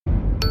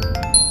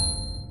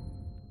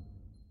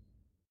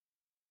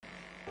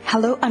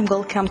Hello and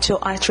welcome to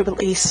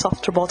IEEE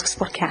Soft Robotics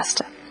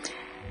Podcast.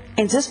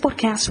 In this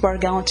podcast, we're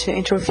going to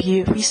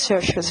interview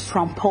researchers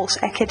from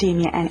both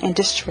academia and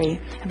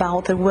industry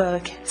about their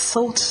work,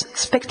 thoughts,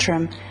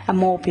 spectrum, and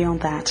more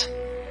beyond that.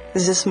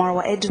 This is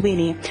Marwa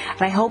Edwini,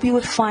 and I hope you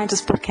will find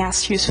this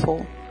podcast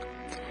useful.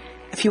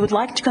 If you would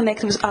like to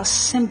connect with us,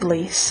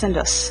 simply send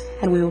us,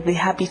 and we will be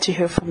happy to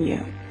hear from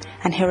you.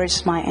 And here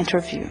is my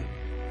interview.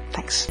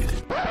 Thanks.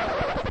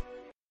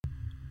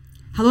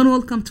 Hello and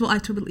welcome to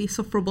IEEE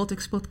Soft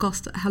Robotics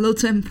Podcast. Hello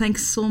Tim,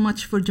 thanks so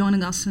much for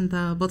joining us in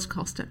the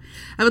podcast.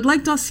 I would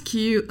like to ask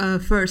you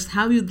first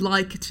how you'd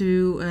like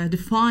to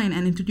define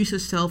and introduce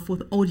yourself with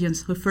the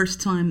audience who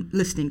first time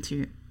listening to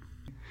you.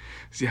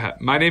 Yeah,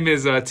 my name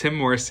is Tim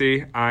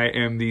Morrissey. I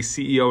am the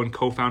CEO and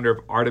co-founder of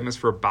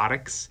Artemis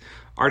Robotics.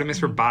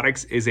 Artemis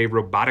Robotics is a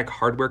robotic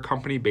hardware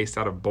company based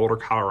out of Boulder,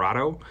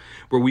 Colorado,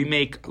 where we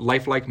make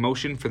lifelike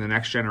motion for the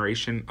next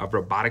generation of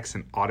robotics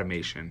and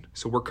automation.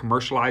 So we're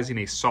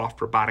commercializing a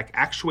soft robotic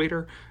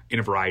actuator in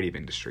a variety of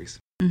industries.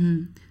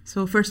 Mm-hmm.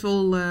 So first of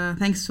all,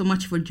 thanks so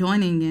much for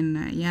joining.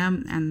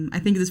 And I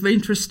think it's very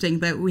interesting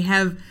that we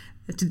have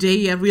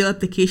today a real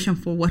application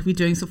for what we're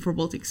doing for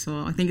robotics. So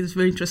I think it's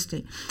very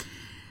interesting.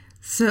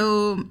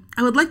 So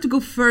I would like to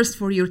go first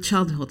for your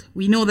childhood.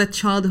 We know that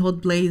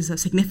childhood plays a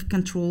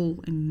significant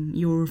role in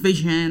your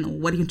vision or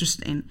what you're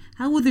interested in.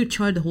 How was your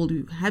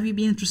childhood? Have you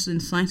been interested in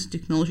science and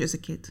technology as a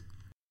kid?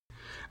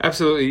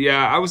 Absolutely,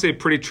 yeah. I was a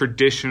pretty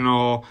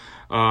traditional,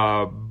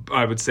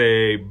 I would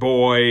say,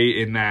 boy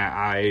in that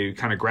I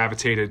kind of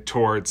gravitated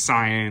towards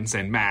science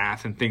and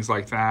math and things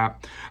like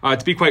that.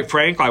 To be quite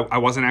frank, I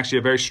wasn't actually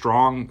a very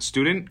strong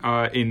student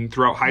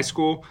throughout high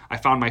school. I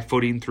found my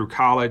footing through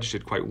college,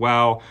 did quite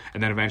well,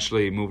 and then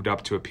eventually moved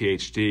up to a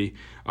PhD.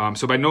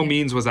 So by no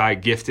means was I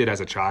gifted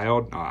as a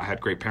child. I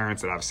had great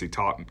parents that obviously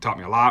taught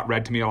me a lot,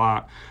 read to me a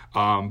lot.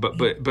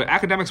 But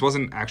academics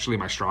wasn't actually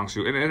my strong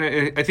suit.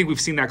 And I think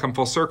we've seen that come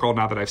full circle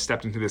now that I've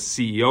stepped into this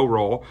CEO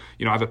role.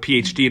 You know, I have a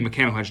PhD in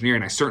mechanical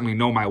engineering. I certainly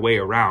know my way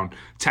around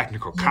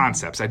technical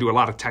concepts. I do a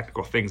lot of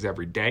technical things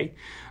every day,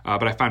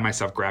 but I find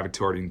myself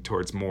gravitating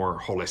towards more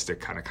holistic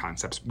kind of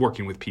concepts,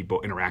 working with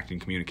people, interacting,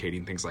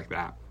 communicating, things like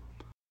that.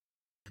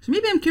 So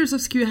maybe I'm curious to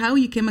ask you how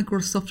you came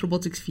across soft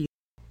robotics field.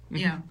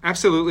 Yeah,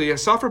 absolutely. Yeah,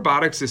 soft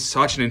robotics is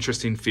such an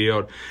interesting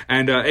field,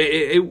 and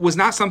it was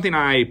not something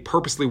I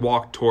purposely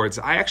walked towards.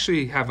 I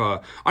actually have an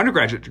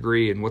undergraduate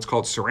degree in what's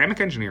called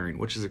ceramic engineering,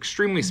 which is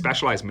extremely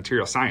specialized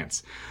material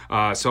science.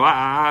 So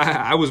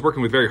I was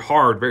working with very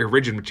hard, very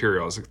rigid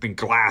materials, like think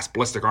glass,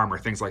 ballistic armor,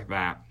 things like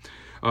that.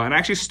 And I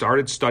actually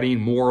started studying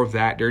more of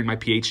that during my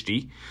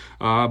PhD.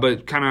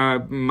 But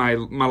kind of my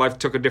life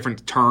took a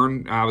different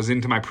turn. I was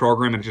into my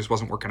program and it just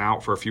wasn't working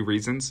out for a few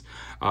reasons.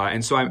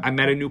 And so I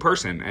met a new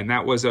person, and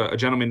that was a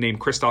gentleman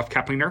named Christoph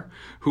Keplinger,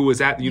 who was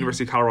at the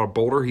University of Colorado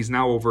Boulder. He's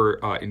now over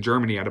in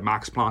Germany at a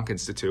Max Planck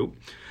Institute.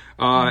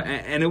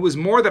 And it was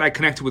more that I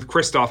connected with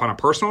Christoph on a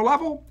personal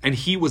level, and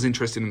he was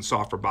interested in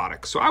soft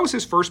robotics. So I was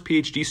his first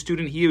PhD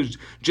student. He was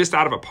just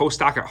out of a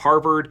postdoc at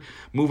Harvard,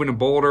 moving to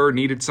Boulder,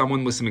 needed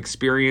someone with some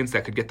experience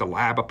that could get the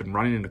lab up and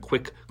running in a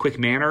quick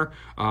manner.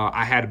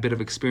 I had a bit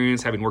of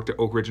experience having worked at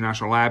Oak Ridge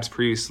National Labs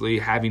previously,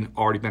 having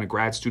already been a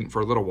grad student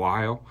for a little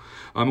while.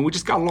 And we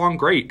just got along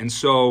great. And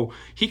so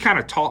he kind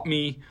of taught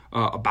me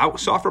about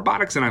soft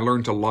robotics, and I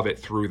learned to love it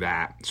through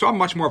that. So I'm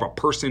much more of a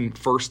person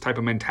first type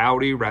of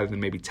mentality rather than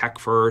maybe tech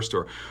first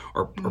or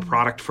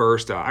product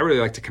first. I really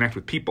like to connect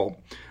with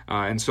people.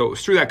 And so it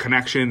was through that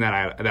connection that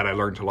I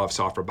learned to love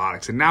soft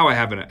robotics. And now I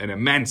have an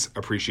immense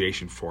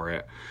appreciation for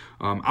it.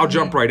 I'll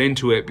jump right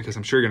into it because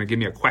I'm sure you're going to give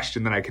me a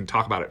question that I can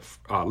talk about it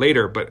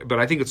later. But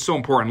I think it's so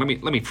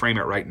important. Let me frame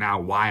it right now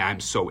why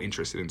I'm so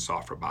interested in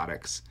soft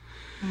robotics.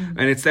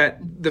 And it's that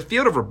the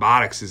field of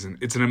robotics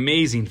it's an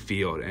amazing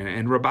field,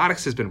 and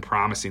robotics has been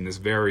promising this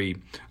very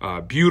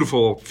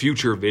beautiful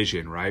future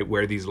vision, right?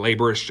 Where these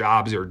laborious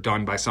jobs are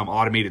done by some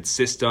automated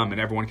system, and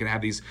everyone can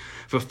have these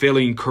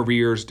fulfilling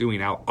careers doing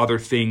other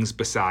things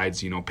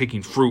besides,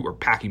 picking fruit or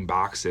packing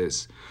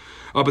boxes.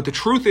 But the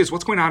truth is,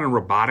 what's going on in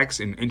robotics,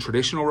 in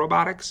traditional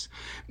robotics,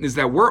 is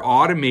that we're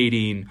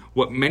automating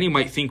what many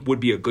might think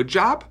would be a good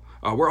job.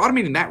 We're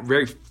automating that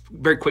very,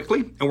 very quickly,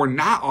 and we're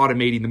not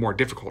automating the more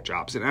difficult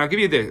jobs. And I'll give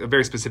you a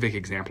very specific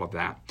example of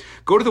that.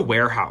 Go to the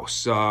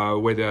warehouse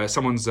where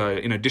someone's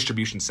in a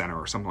distribution center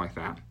or something like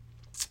that.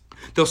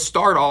 They'll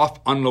start off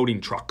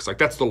unloading trucks. Like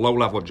that's the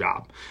low-level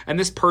job. And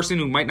this person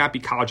who might not be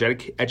college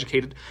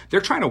educated,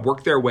 they're trying to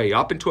work their way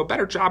up into a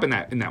better job in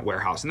that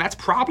warehouse. And that's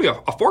probably a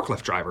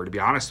forklift driver, to be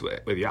honest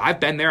with you.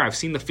 I've been there. I've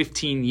seen the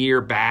 15-year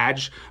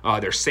badge.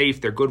 They're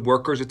safe. They're good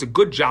workers. It's a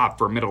good job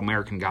for a middle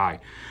American guy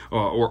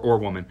or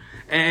woman.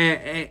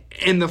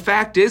 And the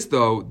fact is,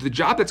 though, the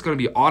job that's going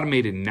to be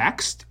automated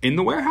next in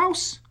the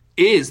warehouse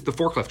is the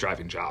forklift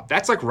driving job.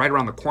 That's like right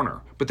around the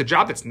corner. But the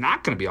job that's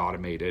not going to be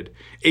automated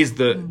is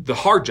the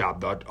hard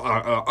job, the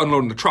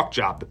unloading the truck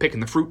job, the picking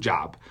the fruit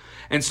job.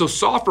 And so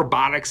soft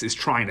robotics is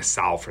trying to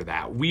solve for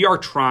that. We are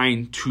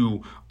trying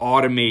to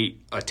automate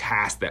a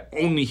task that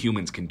only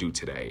humans can do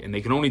today. And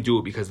they can only do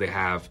it because they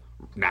have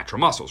natural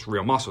muscles,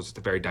 real muscles. It's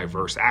a very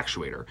diverse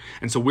actuator.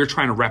 And so we're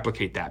trying to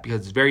replicate that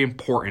because it's very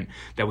important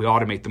that we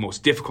automate the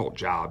most difficult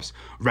jobs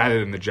rather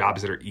than the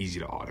jobs that are easy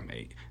to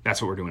automate.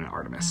 That's what we're doing at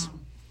Artemis.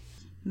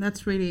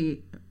 That's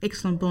really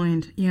excellent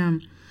point. Yeah.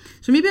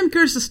 So maybe I'm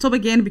curious to stop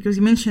again because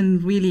you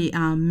mentioned really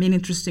many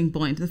interesting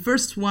points. The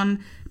first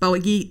one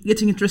about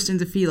getting interested in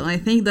the field. I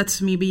think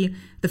that's maybe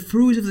the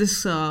fruit of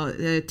this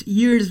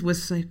years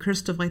with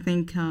Christoph, I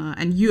think,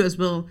 and you as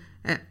well,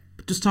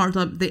 to start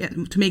up,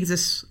 to make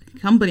this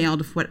company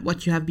out of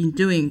what you have been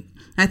doing.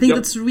 I think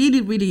that's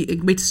really, really a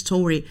great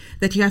story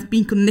that you have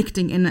been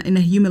connecting in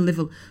a human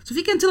level. So if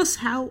you can tell us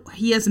how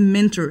he has a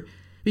mentor,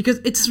 because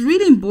it's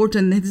really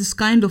important that this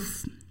kind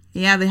of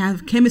they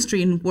have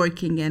chemistry in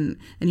working and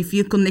you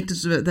feel connected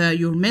to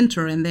your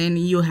mentor, and then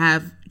you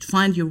have to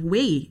find your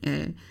way.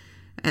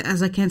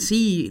 As I can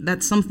see,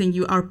 that's something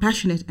you are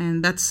passionate,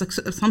 and that's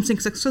something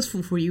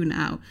successful for you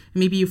now.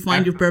 Maybe you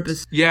find your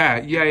purpose.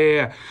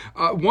 Yeah.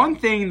 One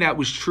thing that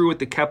was true at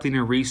the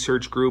Keplinger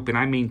Research Group, and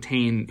I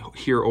maintain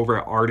here over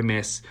at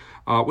Artemis,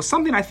 was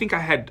something I think I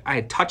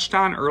had touched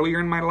on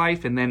earlier in my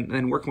life, and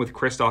then working with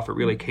Christoph, it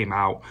really came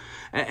out.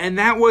 And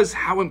that was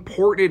how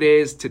important it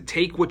is to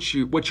take what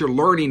you're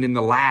learning in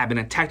the lab in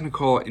a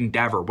technical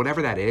endeavor,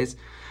 whatever that is,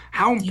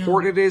 how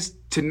important it is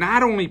to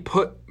not only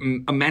put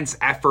immense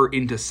effort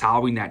into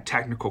solving that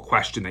technical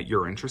question that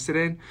you're interested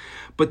in,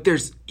 but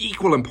there's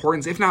equal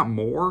importance, if not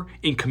more,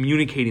 in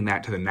communicating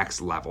that to the next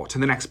level, to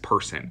the next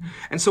person.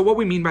 And so what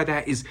we mean by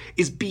that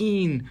is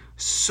being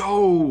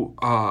so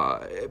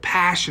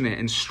passionate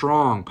and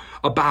strong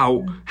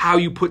about how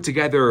you put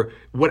together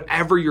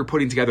whatever you're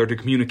putting together to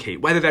communicate,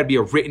 whether that be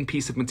a written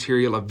piece of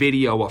material, a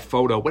video, a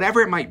photo,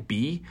 whatever it might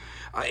be.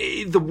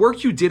 The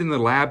work you did in the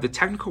lab, the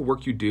technical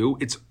work you do,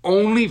 it's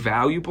only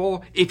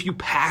valuable if you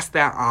pass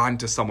that on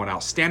to someone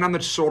else. Stand on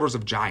the shoulders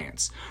of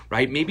giants,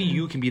 right? Maybe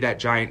you can be that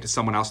giant to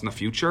someone else in the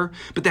future,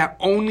 but that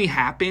only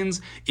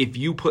happens if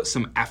you put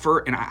some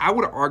effort, and I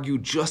would argue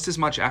just as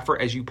much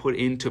effort as you put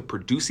into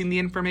producing the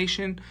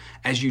information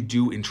as you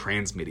do in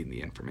transmitting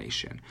the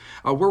information.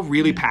 We're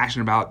really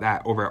passionate about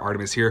that over at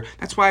Artemis here.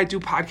 That's why I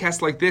do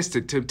podcasts like this,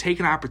 to take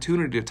an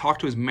opportunity to talk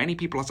to as many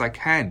people as I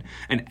can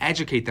and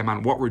educate them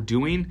on what we're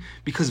doing,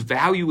 because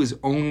value is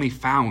only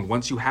found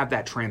once you have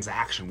that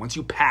transaction, once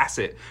you pass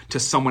it to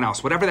someone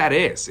else, whatever that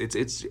is.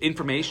 It's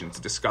information, it's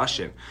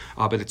discussion,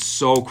 but it's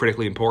so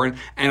critically important.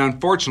 And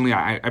unfortunately,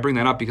 I bring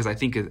that up because I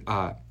think in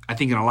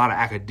a lot of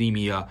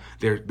academia,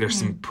 there's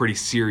some pretty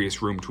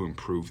serious room to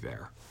improve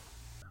there.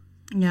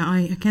 Yeah,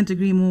 I can't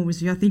agree more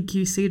with you. I think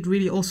you said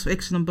really also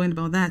excellent point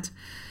about that.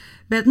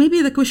 But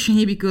maybe the question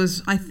here,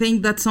 because I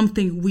think that's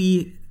something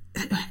we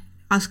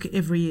ask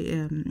every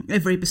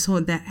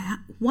episode, that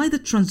why the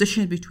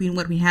transition between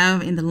what we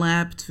have in the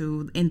lab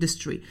to the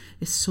industry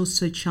is so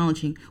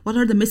challenging. What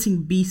are the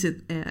missing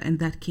pieces in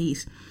that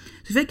case?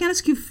 So if I can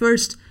ask you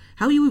first,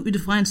 how you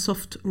define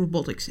soft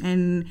robotics,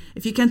 and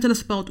if you can tell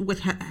us about what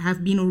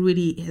have been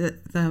already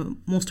the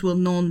most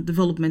well-known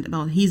development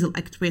about Hazel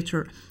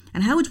actuator,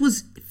 and how it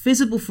was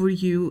feasible for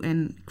you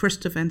and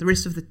Christoph and the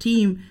rest of the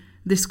team,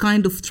 this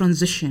kind of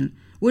transition.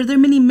 Were there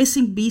many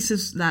missing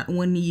pieces that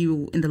when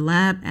you in the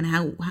lab, and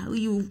how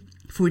you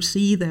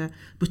foresee the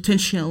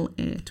potential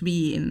to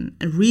be in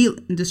a real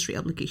industry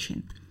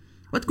application?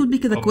 What could be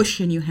the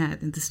question you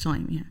had at this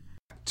time? Yeah.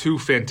 Two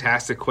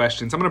fantastic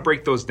questions. I'm going to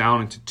break those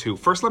down into two.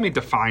 First, let me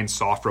define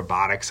soft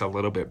robotics a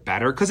little bit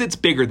better, because it's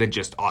bigger than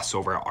just us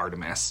over at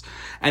Artemis.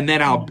 And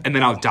then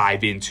I'll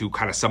dive into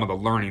kind of some of the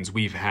learnings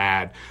we've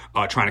had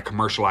trying to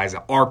commercialize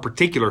our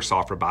particular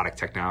soft robotic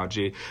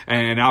technology.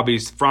 And I'll be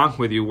frank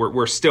with you,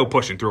 we're still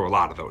pushing through a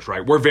lot of those,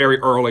 right? We're very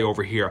early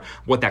over here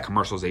what that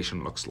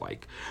commercialization looks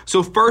like.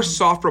 So first,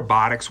 soft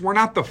robotics. We're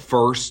not the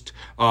first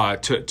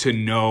to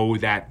know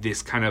that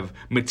this kind of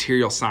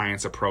material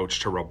science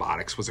approach to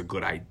robotics was a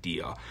good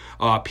idea.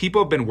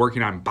 People have been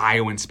working on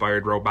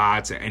bio-inspired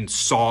robots and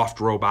soft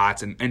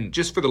robots. And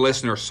just for the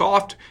listener,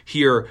 soft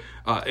here,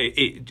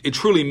 it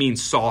truly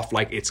means soft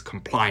like it's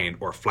compliant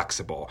or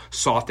flexible.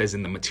 Soft as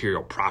in the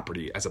material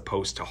property as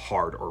opposed to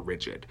hard or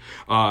rigid.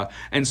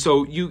 And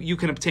so you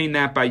can obtain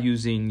that by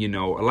using,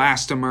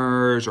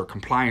 elastomers or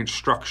compliant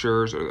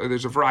structures. Or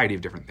there's a variety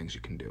of different things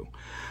you can do.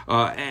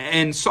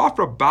 And soft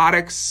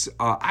robotics,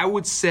 I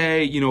would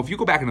say, if you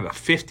go back into the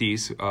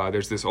 50s,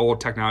 there's this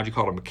old technology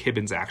called a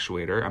McKibben's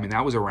actuator. I mean,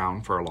 that was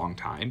around for a long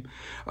time.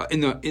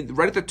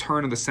 Right at the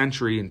turn of the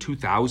century in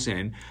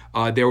 2000,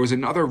 there was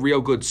another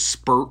real good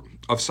spurt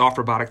of soft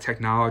robotic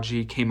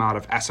technology came out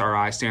of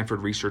SRI,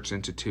 Stanford Research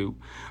Institute,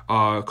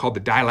 called the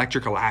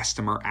Dielectric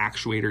Elastomer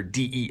Actuator,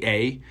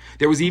 DEA.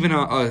 There was even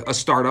a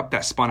startup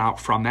that spun out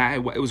from that.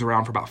 It was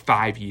around for about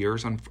 5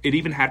 years. It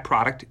even had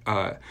product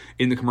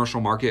in the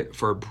commercial market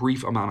for a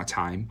brief amount of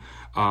time,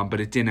 but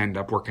it didn't end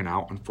up working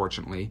out,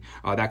 unfortunately.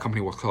 That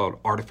company was called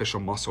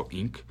Artificial Muscle,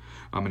 Inc.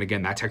 And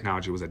again, that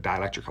technology was a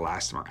dielectric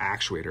elastomer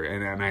actuator.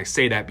 And I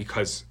say that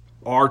because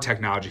our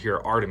technology here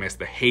at Artemis,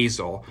 the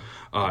Hazel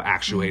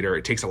actuator.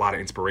 It takes a lot of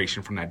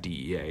inspiration from that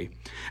DEA.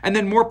 And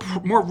then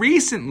more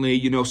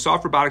recently,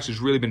 soft robotics has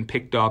really been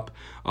picked up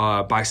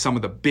by some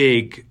of the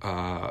big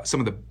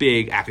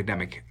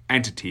academic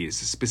entities,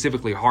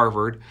 specifically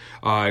Harvard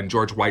and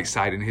George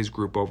Whiteside and his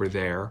group over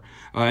there.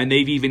 And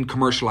they've even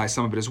commercialized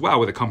some of it as well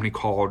with a company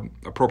called,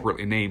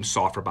 appropriately named,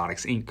 Soft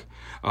Robotics Inc.,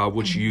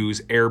 which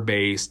use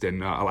air-based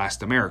and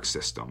elastomeric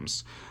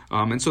systems.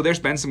 And so there's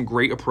been some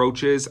great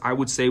approaches. I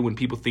would say when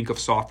people think of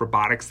soft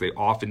robotics, they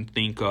often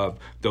think of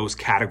those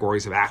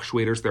categories of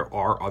actuators. There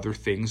are other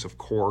things, of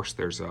course.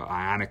 There's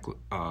ionic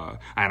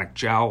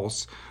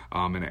gels.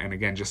 And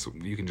again,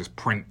 you can just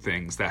print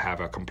things that have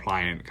a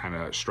compliant kind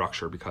of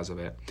structure because of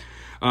it.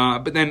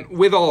 But then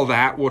with all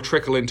that, we'll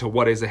trickle into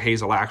what is a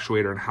Hazel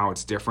actuator and how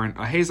it's different.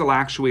 A Hazel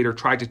actuator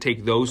tried to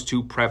take those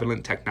two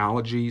prevalent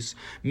technologies,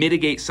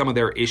 mitigate some of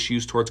their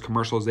issues towards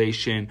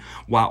commercialization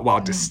while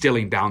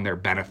distilling down their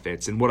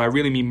benefits. And what I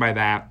really mean by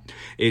that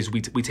is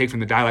we take from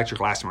the dielectric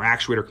elastomer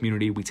actuator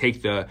community, we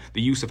take the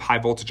use of high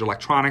voltage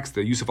electronics,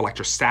 the use of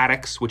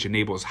electrostatics, which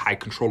enables high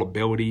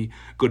controllability,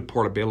 good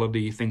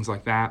portability, things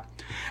like that.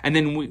 And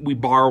then we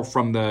borrow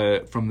from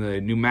the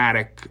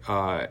pneumatic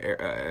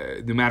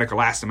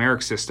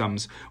elastomeric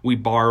systems, we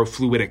borrow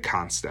fluidic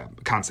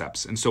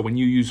concepts. And so when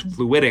you use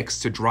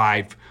fluidics to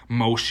drive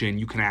motion,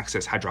 you can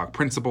access hydraulic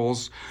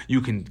principles,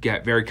 you can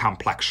get very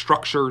complex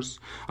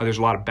structures. There's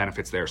a lot of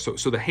benefits there.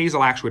 So the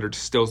Hazel actuator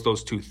distills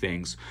those two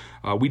things.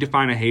 We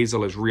define a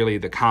Hazel as really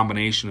the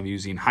combination of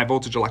using high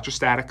voltage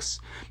electrostatics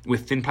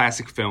with thin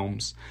plastic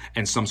films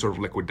and some sort of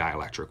liquid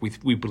dielectric.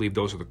 We believe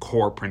those are the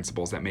core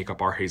principles that make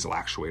up our Hazel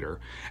actuator,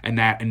 and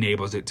that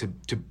enables it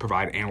to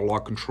provide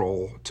analog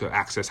control, to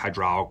access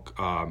hydraulic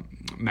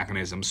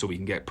mechanisms so we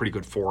can get pretty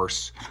good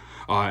force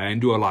and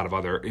do a lot of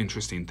other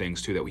interesting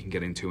things too that we can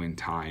get into in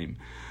time.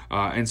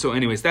 And so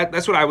anyways,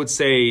 that's what I would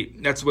say.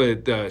 That's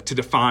what to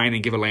define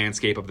and give a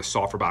landscape of the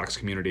soft robotics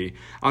community.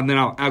 And then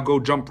I'll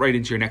jump right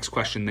into your next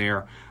question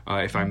there,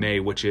 if I may,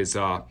 which is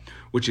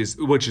what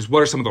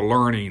are some of the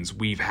learnings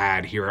we've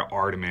had here at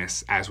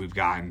Artemis as we've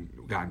gotten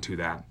to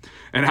that.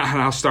 And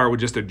I'll start with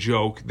just a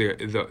joke.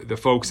 The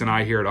folks and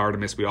I here at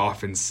Artemis, we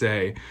often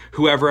say,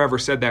 whoever ever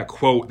said that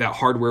quote, that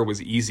hardware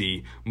was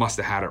easy, must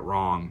have had it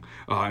wrong.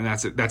 And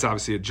that's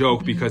obviously a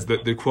joke because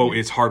the quote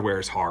is hardware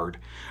is hard.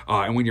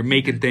 And when you're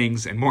making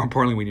things, and more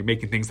importantly, when you're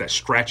making things that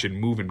stretch and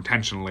move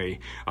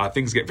intentionally,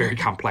 things get very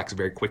complex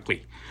very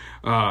quickly.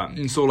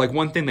 And so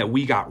one thing that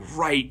we got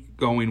right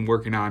going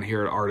working on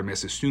here at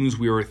Artemis as soon as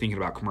we were thinking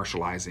about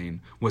commercializing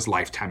was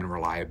lifetime and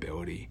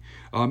reliability.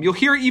 You'll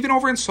hear even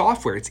over in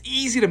software, it's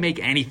easy to make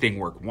anything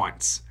work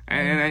once.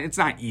 And it's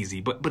not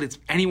easy, but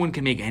anyone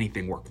can make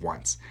anything work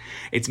once.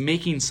 It's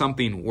making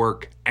something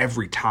work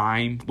every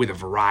time with a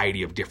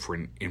variety of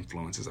different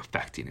influences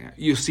affecting it.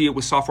 You see it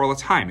with software all the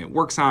time. It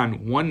works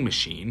on one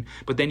machine,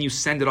 but then you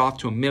send it off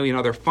to a million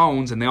other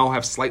phones and they all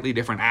have slightly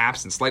different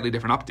apps and slightly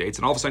different updates,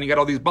 and all of a sudden you get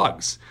all these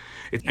bugs.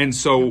 And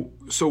so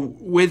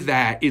with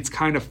that, it's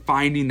kind of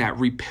finding that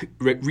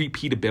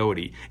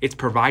repeatability. It's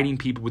providing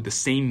people with the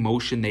same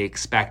motion they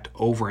expect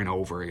over and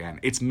over again.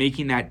 It's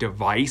making that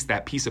device,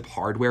 that piece of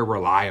hardware,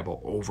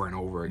 reliable over and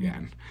over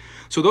again.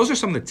 So those are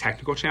some of the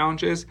technical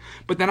challenges.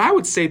 But then I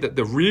would say that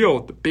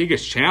the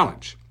biggest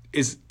challenge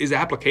is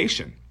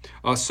application.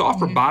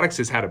 Soft robotics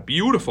has had a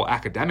beautiful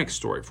academic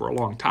story for a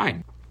long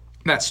time.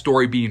 That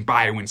story being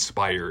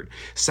bio-inspired,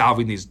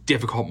 solving these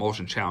difficult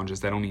motion challenges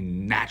that only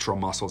natural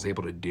muscle is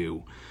able to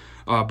do.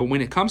 But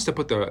when it comes to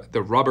put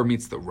the rubber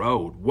meets the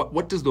road,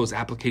 what does those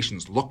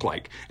applications look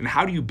like? And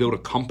how do you build a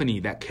company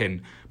that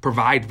can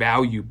provide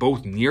value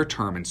both near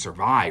term and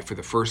survive for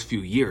the first few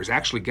years,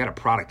 actually get a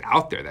product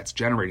out there that's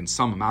generating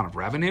some amount of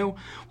revenue,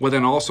 while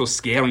then also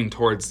scaling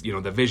towards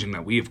the vision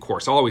that we of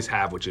course always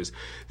have, which is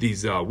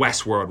these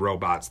Westworld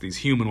robots, these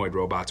humanoid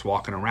robots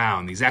walking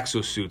around, these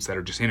exosuits that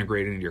are just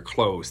integrated into your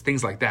clothes,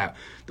 things like that.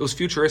 Those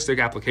futuristic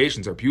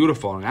applications are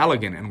beautiful and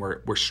elegant, and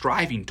we're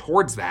striving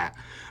towards that.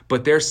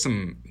 But there's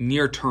some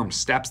near-term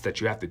steps that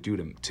you have to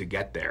do to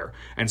get there.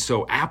 And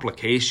so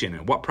application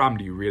and what problem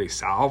do you really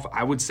solve?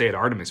 I would say at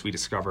Artemis we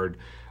discovered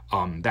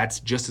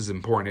that's just as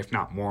important, if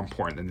not more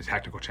important, than the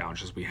technical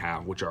challenges we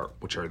have, which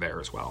are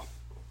there as well.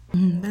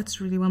 That's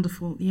really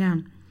wonderful. Yeah.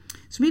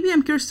 So maybe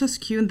I'm curious to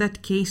ask you in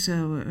that case,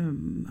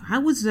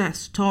 how was that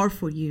start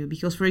for you?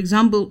 Because, for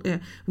example,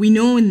 we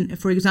know, in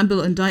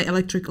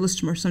dielectric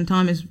elastomer,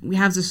 sometimes we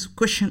have this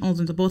question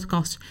also in the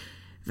podcast,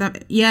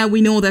 that,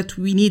 we know that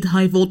we need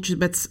high voltage,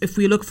 but if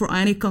we look for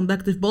ionic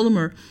conductive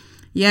polymer,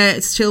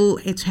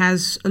 it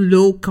has a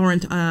low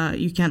current.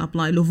 You can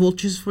apply low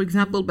voltages, for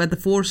example, but the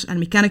force and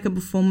mechanical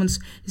performance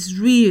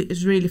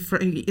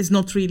is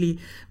not really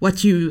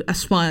what you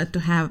aspire to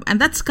have, and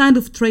that's kind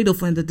of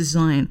trade-off in the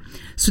design.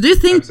 So, do you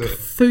think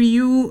for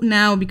you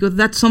now, because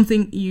that's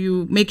something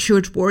you make sure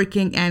it's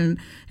working and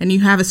you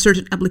have a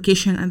certain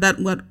application, and that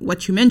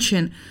what you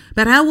mentioned,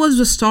 but how was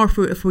the start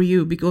for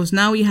you? Because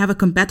now you have a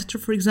competitor,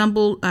 for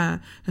example,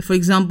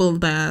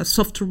 the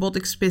soft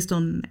robotics based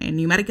on a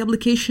pneumatic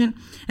application,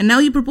 and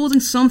now you're proposing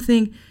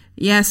something,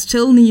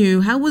 still new.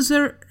 How was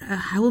there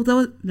how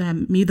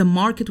maybe the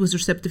market was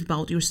receptive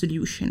about your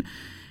solution?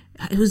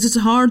 Was this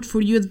hard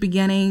for you at the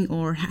beginning,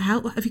 or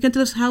how? If you can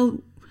tell us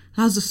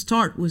how's the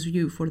start was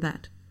you for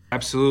that?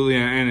 Absolutely,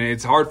 and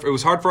it's hard. It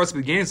was hard for us at the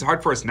beginning. It's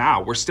hard for us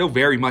now. We're still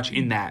very much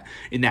in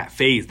that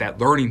phase, that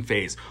learning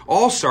phase.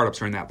 All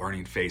startups are in that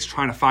learning phase,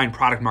 trying to find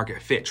product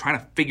market fit, trying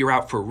to figure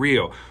out for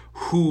real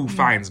who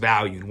finds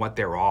value in what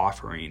they're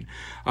offering.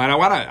 And I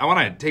want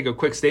to take a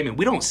quick statement.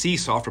 We don't see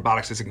Soft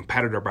Robotics as a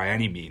competitor by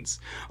any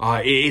means.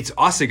 It's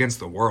us against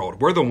the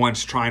world. We're the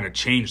ones trying to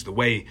change the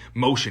way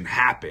motion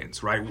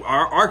happens, right?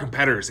 Our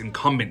competitors,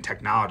 incumbent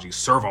technology,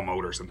 servo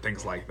motors and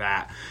things like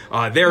that.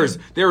 There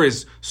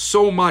is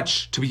so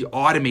much to be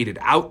automated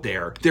out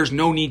there. There's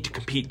no need to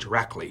compete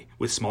directly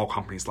with small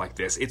companies like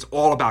this. It's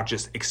all about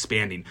just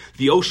expanding.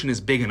 The ocean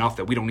is big enough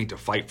that we don't need to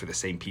fight for the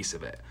same piece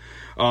of it.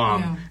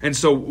 And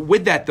so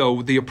with that,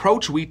 though, the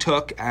approach we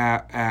took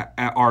at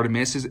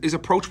Artemis is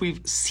approach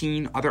we've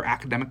seen other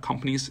academic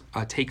companies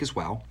take as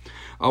well,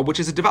 which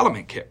is a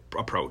development kit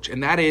approach.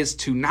 And that is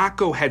to not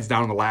go heads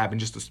down in the lab and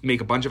just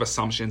make a bunch of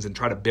assumptions and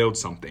try to build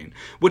something,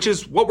 which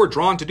is what we're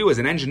drawn to do as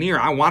an engineer.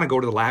 I want to go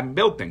to the lab and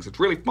build things. It's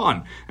really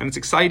fun and it's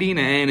exciting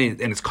and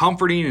it's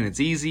comforting and it's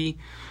easy.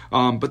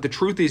 But the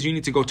truth is you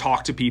need to go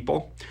talk to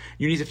people.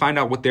 You need to find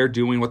out what they're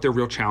doing, what their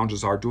real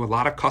challenges are, do a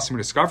lot of customer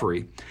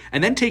discovery,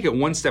 and then take it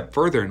one step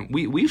further. And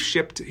we've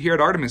shipped here at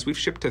Artemis, we've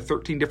shipped to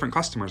 13 different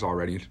customers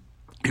already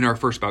in our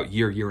first about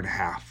year and a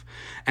half.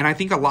 And I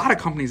think a lot of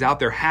companies out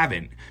there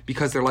haven't,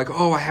 because they're like,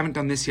 oh, I haven't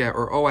done this yet,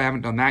 or oh, I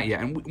haven't done that yet.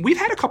 And we've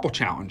had a couple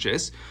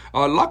challenges.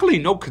 Luckily,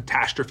 no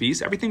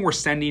catastrophes. Everything we're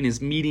sending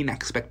is meeting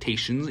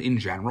expectations in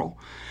general.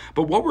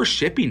 But what we're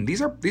shipping,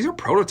 these are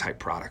prototype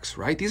products,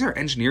 right? These are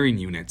engineering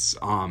units.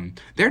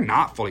 They're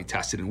not fully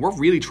tested, and we're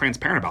really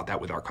transparent about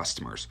that with our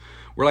customers.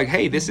 We're like,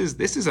 hey, this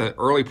is an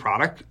early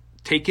product.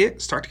 Take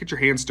it, start to get your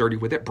hands dirty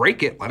with it,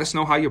 break it, let us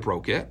know how you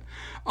broke it.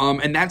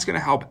 And that's going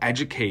to help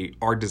educate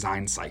our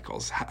design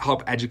cycles,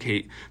 help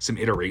educate some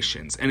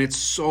iterations. And it's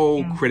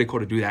so critical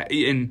to do that.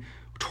 And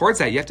towards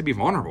that, you have to be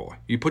vulnerable.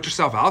 You put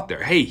yourself out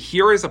there. Hey,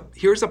 here's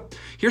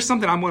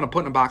something I'm going to put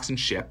in a box and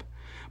ship.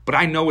 But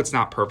I know it's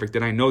not perfect,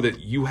 and I know that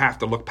you have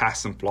to look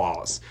past some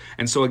flaws.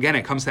 And so again,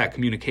 it comes to that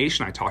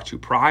communication I talked to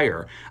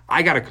prior.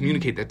 I got to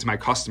communicate that to my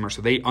customer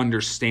so they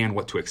understand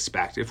what to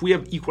expect. If we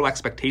have equal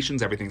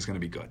expectations, everything's going to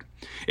be good.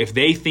 If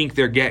they think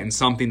they're getting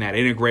something that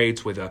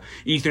integrates with a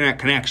Ethernet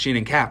connection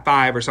and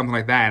Cat5 or something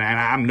like that, and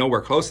I'm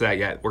nowhere close to that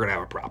yet, we're going to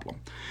have a problem.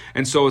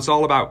 And so it's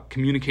all about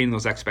communicating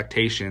those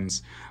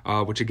expectations,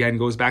 which again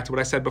goes back to what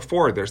I said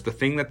before. There's the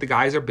thing that the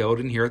guys are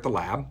building here at the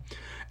lab.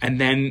 And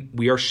then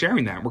we are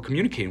sharing that, and we're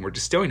communicating, we're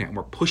distilling it, and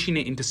we're pushing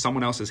it into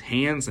someone else's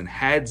hands and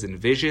heads and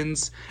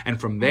visions. And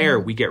from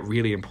there, we get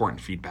really important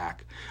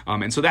feedback.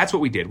 And so that's what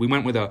we did. We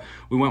went with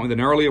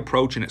an early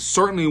approach, and it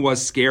certainly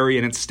was scary,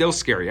 and it's still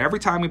scary. Every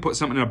time we put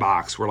something in a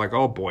box, we're like,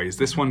 oh boy, is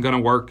this one going to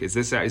work? Is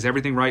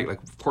everything right?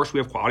 Like, of course, we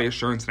have quality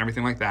assurance and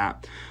everything like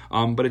that.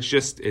 But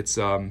it's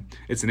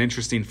an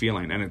interesting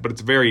feeling, but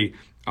it's a very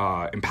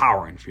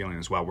empowering feeling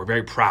as well. We're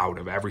very proud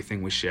of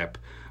everything we ship.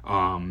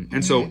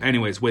 And so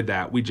anyways, with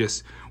that,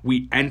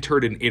 we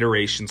entered an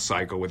iteration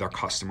cycle with our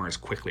customer as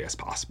quickly as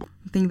possible.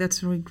 I think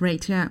that's really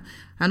great, yeah.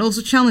 And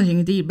also challenging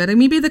indeed. But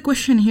maybe the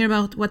question here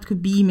about what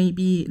could be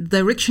maybe the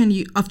direction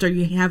after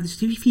you have this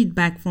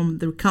feedback from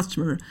the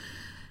customer,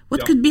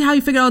 what could be how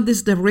you figure out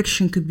this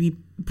direction could be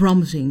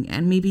promising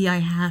and maybe I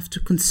have to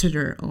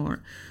consider,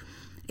 or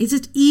is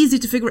it easy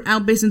to figure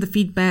out based on the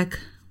feedback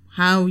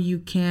how you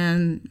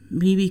can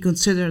maybe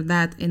consider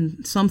that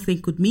in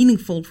something could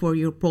meaningful for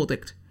your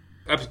product?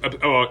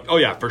 Oh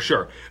yeah, for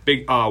sure.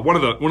 Big one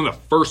of the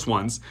first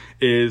ones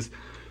is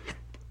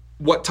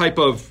what type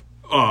of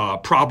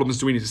problems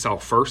do we need to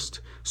solve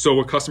first? So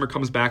a customer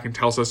comes back and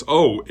tells us,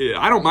 "Oh,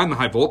 I don't mind the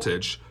high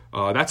voltage.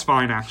 That's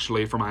fine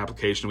actually for my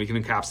application. We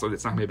can encapsulate it.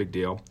 It's not gonna be a big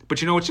deal.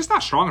 But it's just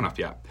not strong enough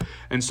yet.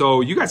 And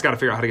so you guys got to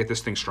figure out how to get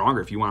this thing stronger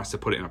if you want us to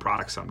put it in a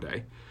product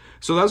someday."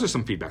 So those are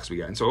some feedbacks we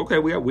get. And so, okay,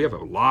 we have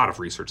a lot of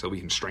research that we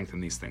can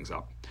strengthen these things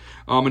up.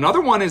 Another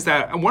one is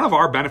that one of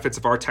our benefits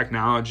of our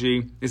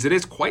technology is it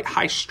is quite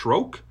high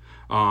stroke,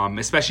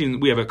 especially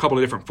we have a couple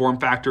of different form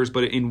factors,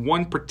 but in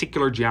one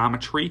particular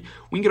geometry,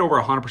 we can get over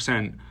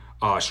 100%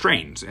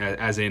 strains,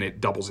 as in it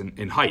doubles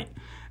in height.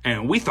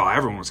 And we thought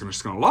everyone was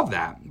just going to love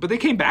that. But they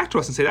came back to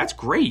us and said, that's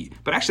great,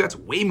 but actually that's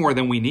way more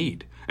than we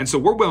need. And so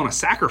we're willing to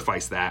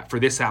sacrifice that for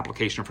this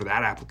application or for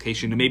that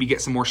application to maybe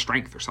get some more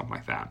strength or something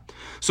like that.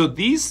 So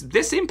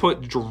this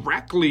input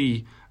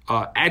directly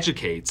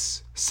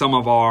educates some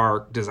of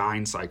our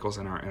design cycles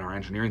and our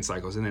engineering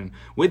cycles. And then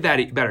with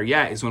that, better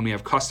yet, is when we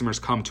have customers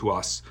come to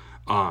us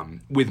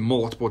with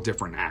multiple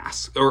different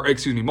asks,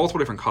 multiple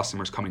different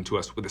customers coming to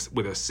us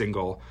with a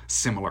single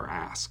similar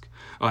ask.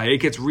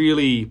 It gets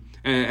really,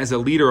 as a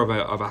leader of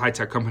a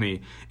high-tech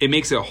company, it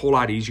makes it a whole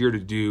lot easier to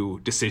do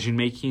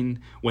decision-making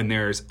when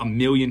there's a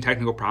million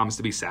technical problems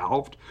to be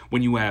solved,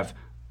 when you have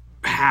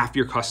half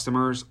your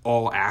customers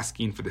all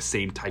asking for the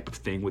same type of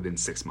thing within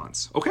 6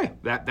 months. Okay,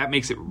 that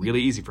makes it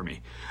really easy for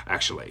me,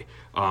 actually.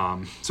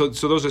 So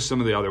those are some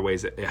of the other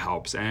ways that it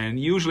helps. And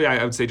usually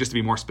I would say, just to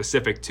be more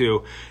specific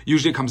too,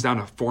 usually it comes down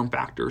to form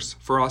factors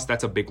for us.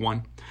 That's a big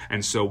one.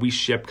 And so we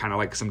ship kind of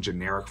like some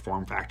generic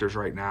form factors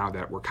right now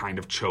that were kind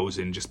of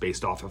chosen just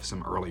based off of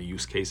some early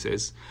use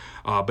cases.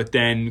 But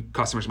then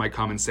customers might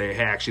come and say,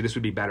 hey, actually, this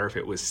would be better if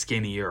it was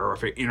skinnier or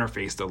if it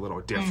interfaced a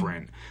little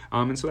different.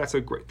 And so that's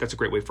a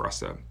great way for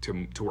us to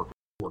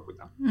work with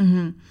them.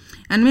 Mm-hmm.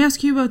 And may I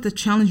ask you about the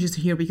challenges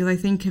here? Because I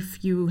think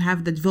if you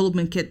have the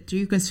development kit, do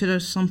you consider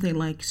something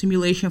like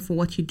simulation for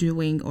what you're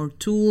doing or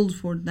tools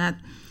for that?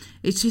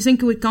 It's, you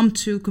think, it would come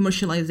to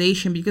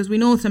commercialization, because we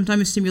know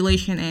sometimes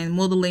simulation and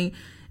modeling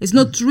is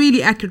not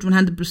really accurate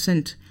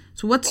 100%.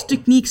 So what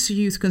techniques do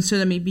you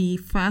consider maybe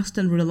fast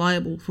and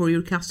reliable for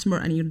your customer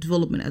and your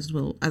development as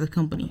well as a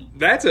company?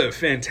 That's a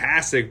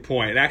fantastic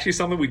point. Actually,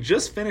 something we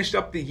just finished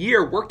up the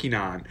year working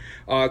on,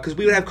 because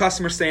we would have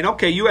customers saying,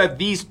 okay, you have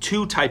these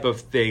two type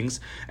of things,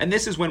 and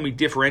this is when we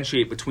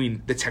differentiate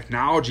between the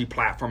technology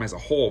platform as a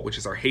whole, which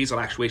is our Hazel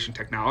actuation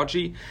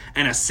technology,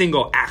 and a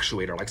single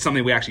actuator, like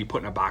something we actually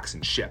put in a box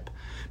and ship.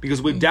 Because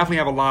we definitely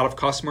have a lot of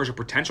customers or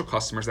potential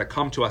customers that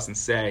come to us and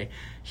say,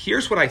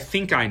 here's what I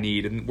think I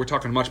need, and we're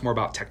talking much more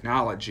about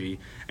technology,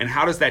 and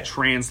how does that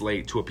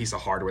translate to a piece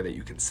of hardware that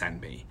you can send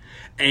me?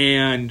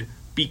 And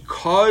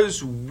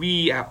because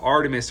we at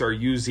Artemis are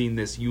using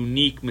this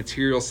unique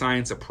material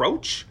science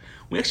approach,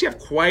 we actually have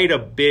quite a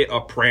bit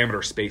of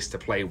parameter space to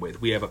play with.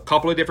 We have a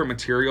couple of different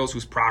materials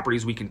whose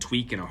properties we can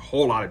tweak in a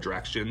whole lot of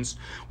directions.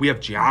 We have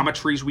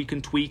geometries we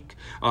can tweak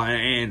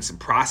and some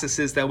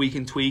processes that we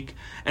can tweak.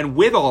 And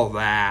with all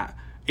that,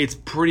 it's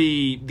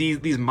pretty,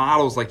 these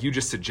models, like you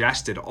just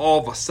suggested, all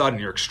of a sudden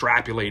you're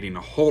extrapolating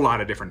a whole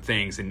lot of different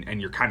things, and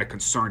you're kind of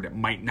concerned it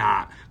might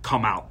not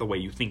come out the way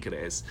you think it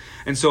is.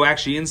 And so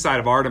actually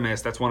inside of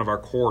Artemis, that's one of our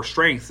core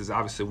strengths, is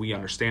obviously we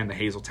understand the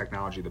Hazel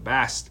technology the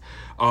best.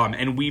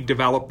 And we've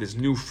developed this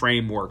new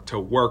framework to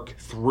work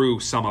through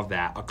some of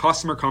that. A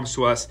customer comes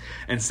to us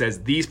and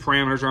says, these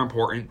parameters are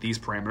important, these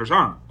parameters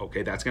aren't.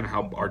 Okay, that's going to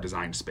help our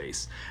design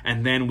space.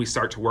 And then we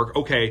start to work,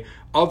 okay,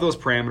 of those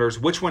parameters,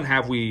 which one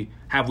have we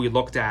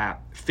looked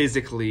at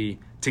physically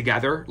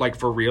together, like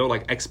for real,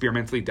 like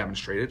experimentally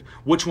demonstrated?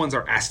 Which ones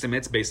are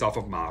estimates based off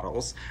of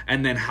models?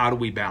 And then how do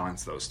we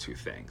balance those two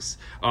things?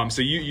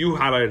 So you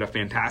highlighted a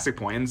fantastic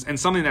point. And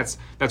something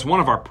that's one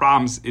of our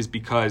problems is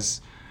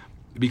because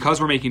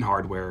we're making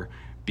hardware,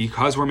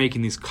 because we're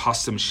making these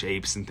custom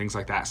shapes and things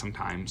like that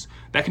sometimes,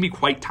 that can be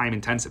quite time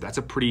intensive. That's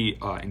a pretty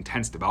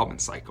intense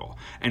development cycle.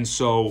 And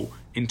so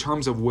in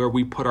terms of where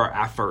we put our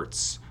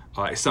efforts,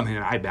 is something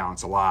that I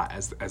balance a lot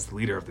as the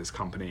leader of this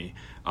company,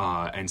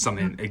 and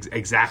something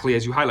exactly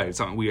as you highlighted,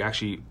 something we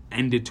actually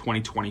ended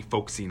 2020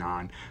 focusing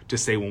on, to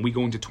say when we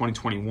go into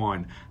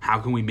 2021, how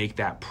can we make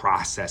that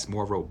process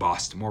more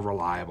robust, more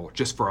reliable,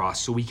 just for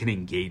us, so we can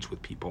engage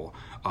with people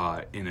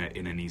in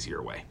an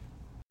easier way.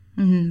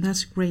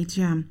 That's great,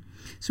 yeah.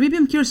 So maybe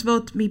I'm curious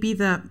about maybe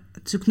the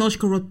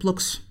technological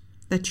roadblocks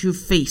that you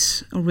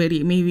face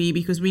already, maybe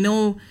because we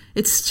know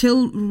it's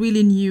still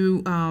really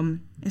new.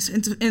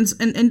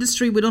 In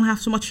industry, we don't have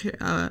so much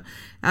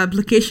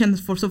applications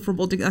for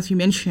robotics, as you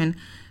mentioned.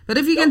 But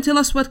if you can tell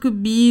us what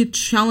could be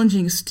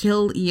challenging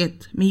still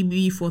yet,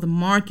 maybe for the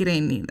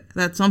marketing,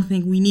 that's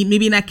something we need,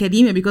 maybe in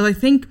academia, because I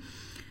think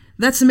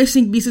that's the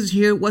missing pieces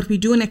here. What we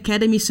do in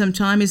academy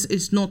sometimes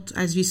is not,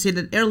 as you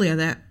said earlier,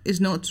 that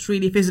is not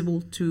really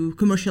feasible to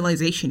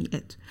commercialization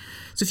yet.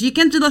 So if you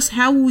can tell us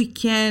how we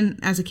can,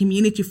 as a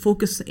community,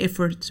 focus the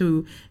effort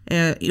to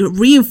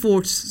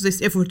reinforce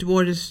this effort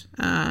towards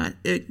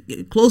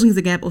closing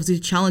the gap of the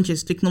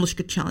challenges,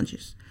 technological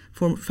challenges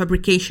for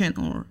fabrication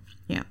or,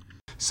 yeah.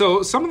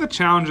 So some of the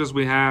challenges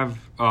we have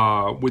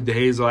with the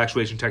Hazel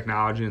actuation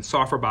technology and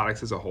soft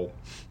robotics as a whole,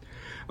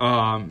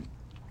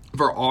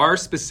 for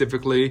ours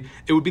specifically,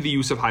 it would be the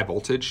use of high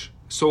voltage.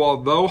 So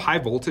although high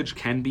voltage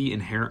can be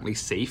inherently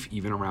safe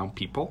even around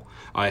people,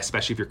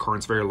 especially if your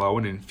current's very low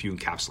and if you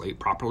encapsulate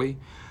properly,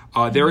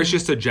 there is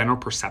just a general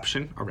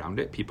perception around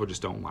it. People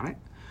just don't want it.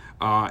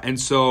 And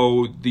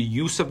so the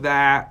use of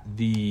that,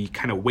 the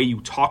kind of way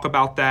you talk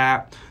about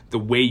that, the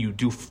way you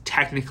do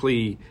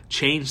technically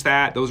change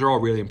that, those are all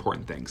really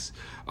important things.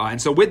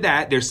 And so with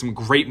that, there's some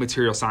great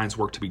material science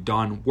work to be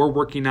done. We're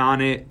working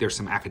on it. There's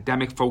some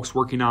academic folks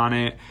working on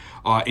it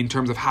in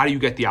terms of how do you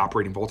get the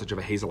operating voltage of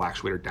a Hazel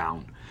actuator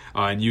down.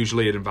 And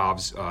usually it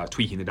involves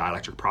tweaking the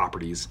dielectric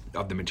properties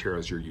of the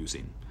materials you're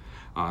using.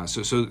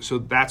 So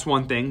that's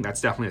one thing.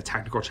 That's definitely a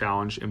technical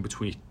challenge in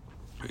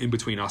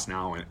between us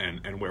now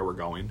and where we're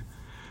going.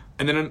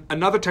 And then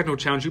another technical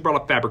challenge, you brought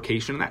up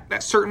fabrication.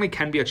 That certainly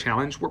can be a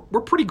challenge.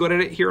 We're pretty good at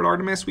it here at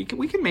Artemis. We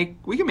can make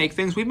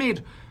things. We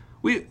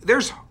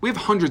have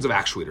hundreds of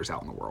actuators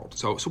out in the world.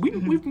 So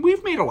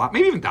we've made a lot,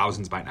 maybe even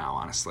thousands by now,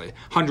 honestly.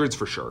 Hundreds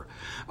for sure.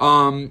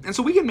 And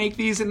so we can make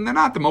these, and they're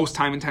not the most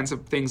time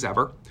intensive things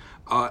ever.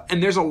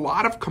 And there's a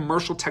lot of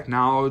commercial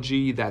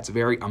technology that's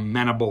very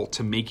amenable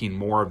to making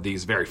more of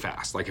these very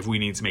fast. Like if we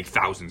need to make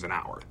thousands an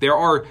hour. There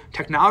are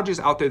technologies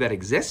out there that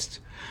exist,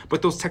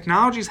 but those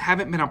technologies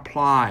haven't been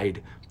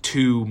applied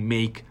to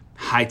make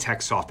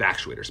high-tech soft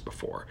actuators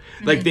before.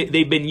 Like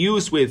they've been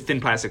used with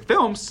thin plastic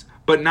films,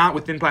 but not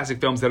with thin plastic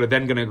films that are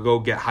then going to go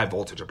get high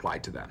voltage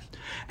applied to them.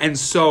 And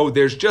so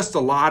there's just a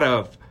lot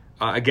of,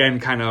 again,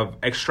 kind of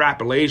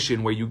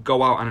extrapolation where you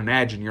go out on an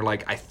edge and you're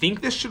like, I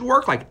think this should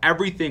work. Like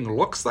everything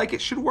looks like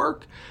it should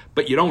work,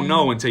 but you don't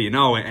know until you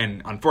know.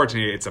 And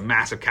unfortunately, it's a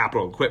massive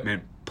capital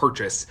equipment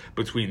purchase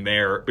between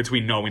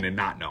knowing and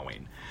not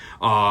knowing.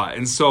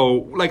 And so,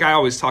 like I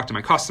always talk to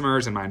my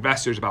customers and my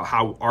investors about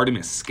how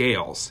Artemis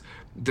scales.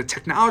 The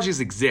technologies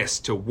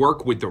exist to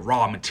work with the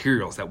raw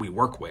materials that we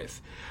work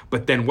with,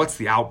 but then what's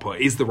the output?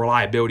 Is the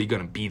reliability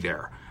going to be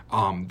there?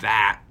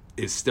 That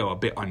is still a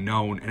bit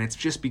unknown, and it's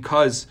just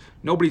because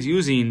nobody's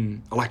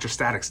using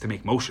electrostatics to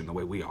make motion the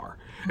way we are.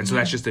 And so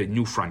that's just a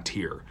new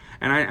frontier.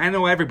 And I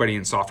know everybody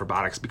in soft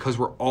robotics, because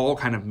we're all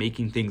kind of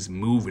making things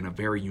move in a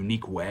very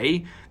unique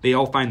way, they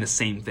all find the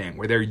same thing,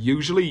 where they're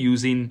usually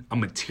using a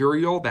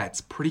material that's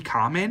pretty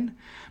common,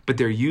 but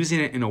they're using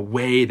it in a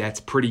way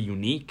that's pretty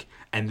unique.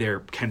 And there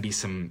can be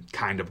some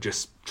kind of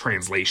just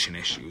translation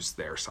issues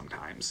there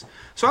sometimes.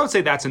 So I would say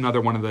that's another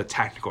one of the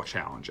technical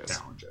challenges.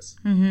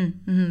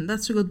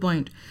 That's a good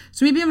point.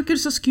 So maybe I'm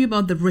curious to ask you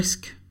about the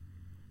risk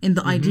in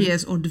the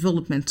ideas or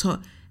development.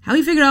 So how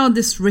you figure out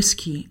this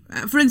risky?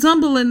 For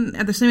example,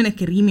 at the same in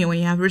academia, when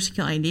you have a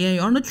risky idea,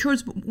 you are not sure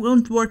it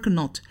won't work or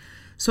not.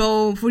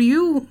 So for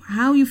you,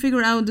 how you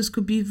figure out this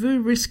could be very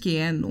risky,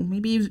 and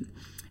maybe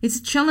it's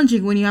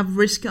challenging when you have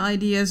risky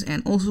ideas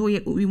and also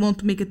we want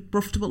to make it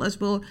profitable as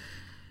well.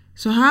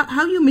 So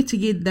how you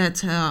mitigate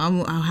that,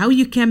 how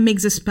you can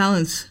make this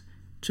balance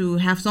to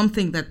have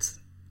something that's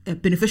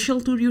beneficial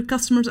to your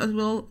customers as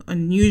well, a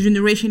new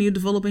generation you're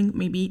developing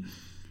maybe.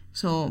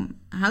 So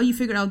how you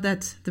figure out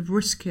that the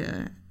risk,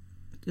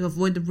 to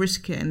avoid the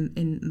risk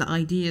in the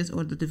ideas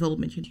or the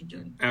development you're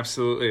doing?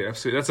 Absolutely.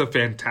 That's a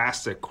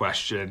fantastic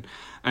question.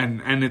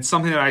 And it's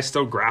something that I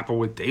still grapple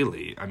with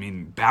daily. I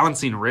mean,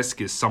 balancing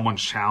risk is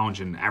someone's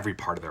challenge in every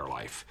part of their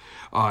life.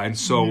 And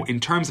so in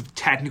terms of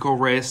technical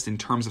risk, in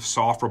terms of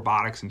soft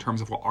robotics, in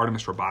terms of what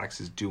Artemis Robotics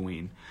is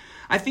doing,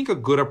 I think a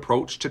good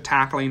approach to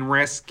tackling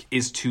risk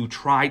is to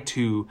try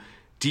to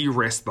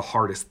de-risk the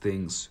hardest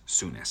things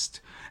soonest.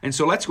 And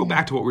so let's go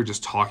back to what we were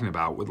just talking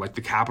about with like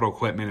the capital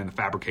equipment and the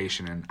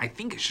fabrication. And I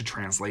think it should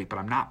translate, but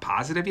I'm not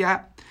positive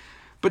yet.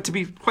 But to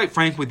be quite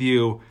frank with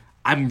you,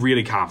 I'm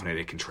really confident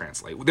it can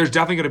translate. There's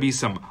definitely going to be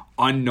some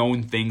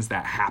unknown things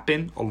that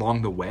happen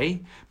along the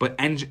way, but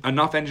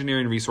enough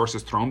engineering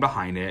resources thrown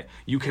behind it,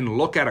 you can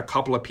look at a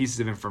couple of pieces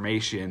of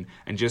information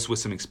and just with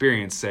some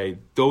experience say,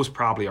 those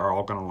probably are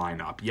all going to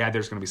line up. Yeah,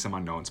 there's going to be some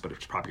unknowns, but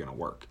it's probably going to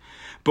work.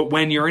 But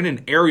when you're in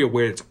an area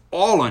where it's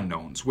all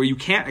unknowns, where you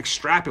can't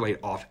extrapolate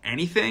off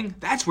anything,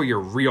 that's where your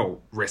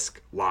real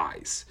risk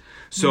lies.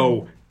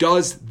 So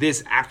does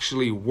this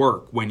actually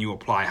work when you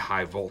apply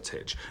high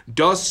voltage?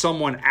 Does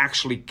someone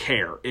actually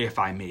care if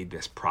I made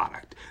this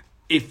product?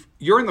 If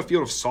you're in the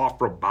field of soft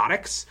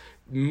robotics,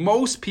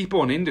 most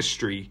people in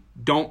industry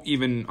don't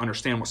even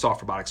understand what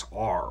soft robotics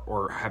are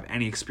or have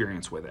any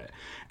experience with it.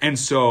 And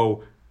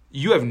so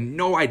you have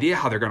no idea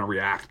how they're going to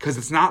react, because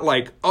it's not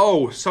like,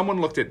 oh,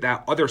 someone looked at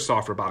that other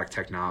soft robotic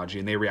technology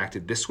and they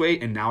reacted this way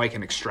and now I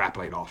can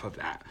extrapolate off of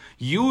that.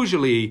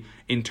 Usually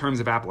in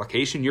terms of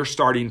application, you're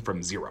starting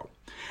from zero.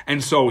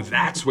 And so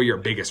that's where your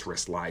biggest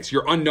risk lies,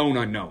 your unknown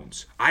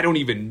unknowns. I don't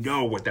even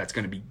know what that's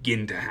going to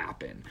begin to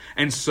happen.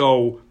 And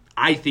so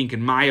I think,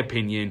 in my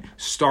opinion,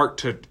 start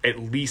to at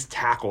least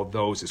tackle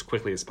those as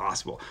quickly as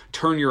possible.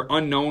 Turn your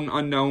unknown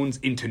unknowns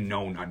into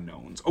known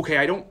unknowns. Okay,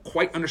 I don't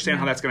quite understand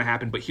how that's going to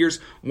happen, but here's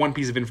one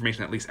piece of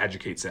information that at least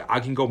educates it. I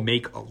can go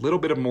make a little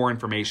bit of more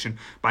information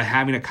by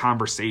having a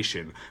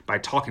conversation, by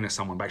talking to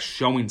someone, by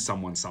showing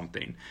someone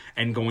something,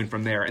 and going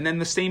from there. And then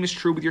the same is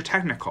true with your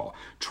technical.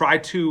 Try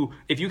to,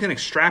 if you can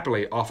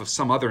extrapolate off of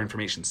some other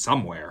information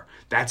somewhere,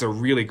 that's a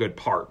really good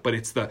part. But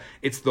it's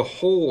the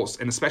holes,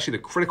 and especially the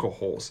critical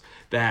holes,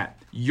 that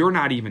you're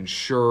not even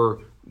sure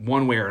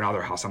one way or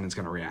another how something's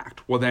going to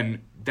react. Well,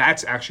 then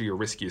that's actually your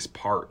riskiest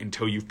part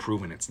until you've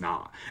proven it's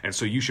not. And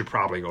so you should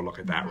probably go look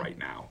at that right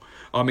now.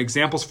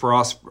 Examples for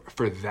us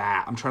for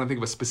that, I'm trying to think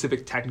of a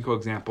specific technical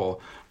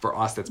example for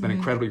us that's been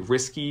incredibly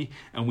risky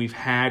and we've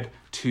had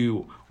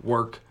to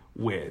work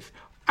with.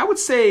 I would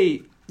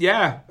say,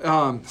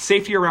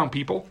 safety around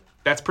people.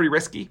 That's pretty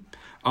risky.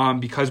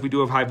 Because we do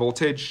have high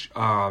voltage,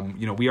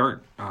 we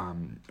aren't,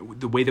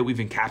 the way that we've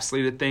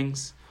encapsulated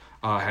things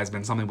has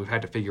been something we've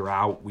had to figure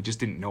out. We just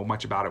didn't know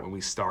much about it when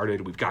we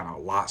started. We've gotten a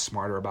lot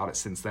smarter about it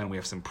since then. We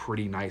have some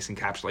pretty nice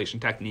encapsulation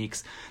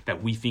techniques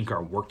that we think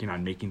are working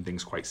on making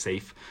things quite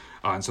safe.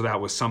 And so that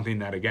was something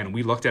that, again,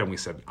 we looked at and we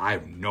said, I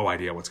have no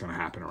idea what's going to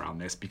happen around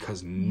this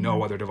because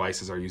no other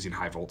devices are using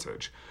high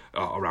voltage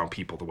around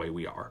people the way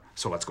we are.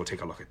 So let's go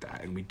take a look at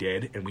that. And we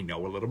did, and we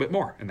know a little bit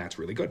more, and that's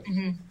really good.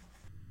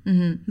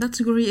 That's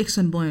a very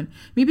excellent point.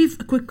 Maybe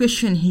a quick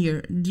question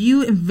here. Do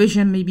you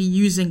envision maybe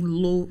using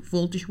low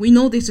voltage? We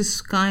know this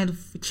is kind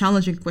of a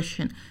challenging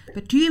question,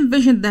 but do you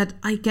envision that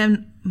I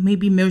can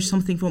maybe merge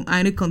something from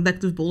ionic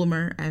conductive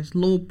polymer as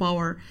low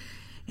power?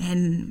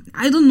 And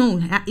I don't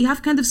know, you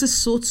have kind of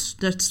this thoughts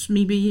that's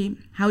maybe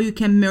how you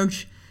can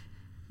merge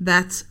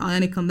that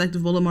ionic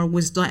conductive polymer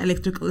with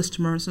dielectric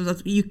elastomer so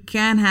that you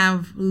can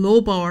have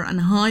low power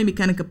and high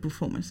mechanical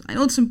performance. I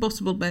know it's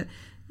impossible, but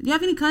do you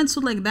have any kind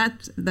of like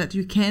that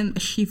you can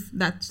achieve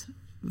that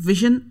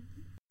vision?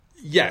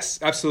 Yes,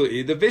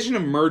 absolutely. The vision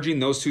of merging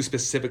those two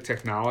specific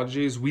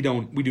technologies, we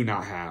do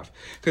not have,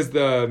 because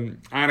the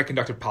ionic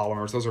conductive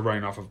polymers, those are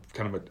running off of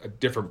kind of a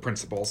different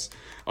principles.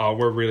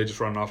 We're really just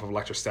running off of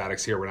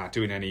electrostatics here. We're not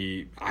doing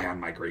any ion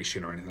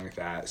migration or anything like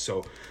that.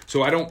 So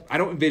I don't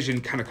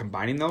envision kind of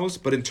combining those.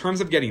 But in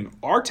terms of getting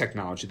our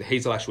technology, the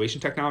Hazel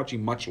actuation technology,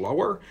 much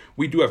lower,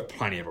 we do have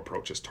plenty of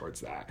approaches towards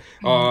that.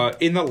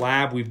 In the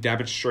lab, we've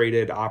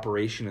demonstrated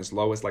operation as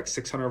low as like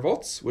 600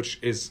 volts, which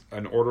is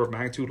an order of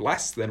magnitude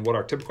less than what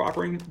our typical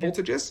operating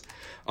voltage is.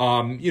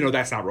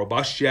 That's not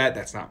robust yet.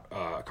 That's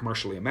not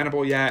commercially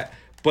amenable yet,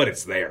 but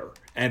it's there.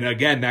 And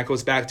again, that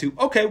goes back to,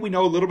 okay, we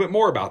know a little bit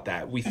more about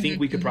that. We think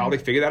we could probably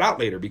figure that out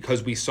later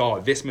because we saw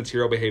this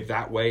material behave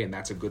that way, and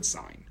that's a good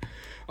sign.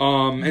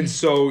 And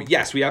so,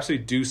 yes, we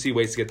absolutely do see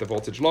ways to get the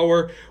voltage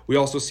lower. We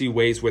also see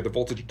ways where the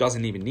voltage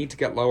doesn't even need to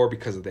get lower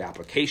because of the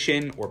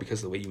application or because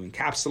of the way you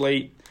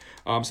encapsulate.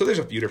 So there's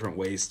a few different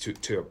ways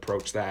to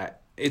approach that.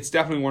 It's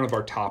definitely one of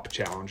our top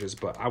challenges,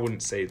 but I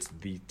wouldn't say it's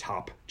the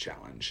top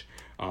challenge.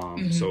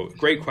 So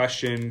great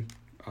question.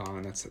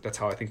 And that's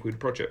how I think we'd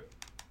approach it.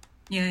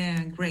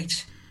 Yeah,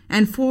 great.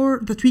 And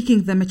for the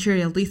tweaking the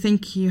material, do you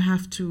think you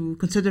have to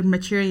consider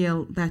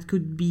material that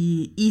could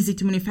be easy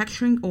to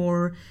manufacturing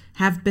or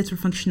have better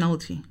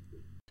functionality?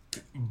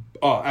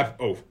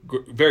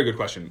 Very good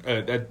question.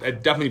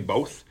 Definitely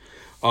both.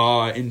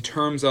 In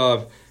terms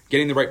of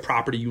getting the right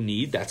property you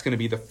need, that's going to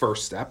be the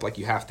first step. Like,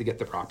 you have to get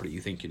the property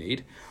you think you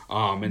need.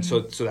 And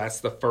so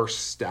that's the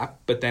first step,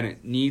 but then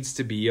it needs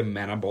to be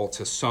amenable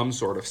to some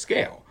sort of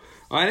scale.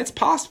 And it's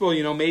possible,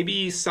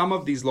 maybe some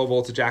of these low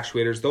voltage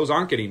actuators, those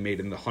aren't getting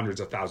made in the hundreds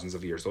of thousands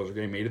of years. Those are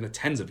getting made in the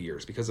tens of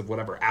years because of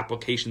whatever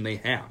application they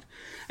have.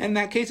 In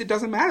that case, it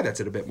doesn't matter.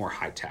 That's a bit more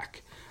high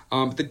tech.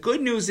 The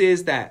good news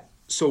is that,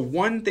 so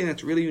one thing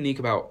that's really unique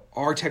about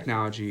our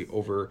technology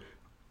over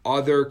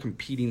other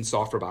competing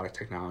soft robotic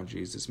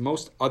technologies is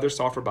most other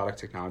soft robotic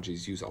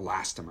technologies use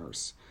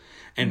elastomers.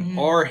 And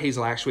our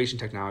Hazel actuation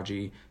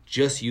technology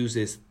just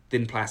uses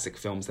thin plastic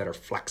films that are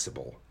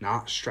flexible,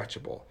 not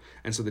stretchable.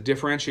 And so the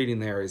differentiating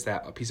there is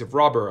that a piece of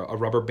rubber, a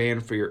rubber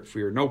band for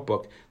your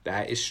notebook,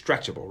 that is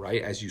stretchable,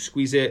 right? As you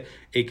squeeze it,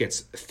 it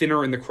gets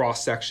thinner in the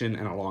cross section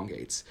and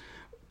elongates.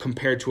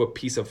 Compared to a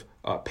piece of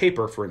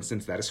paper, for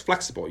instance, that is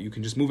flexible. You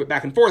can just move it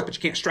back and forth, but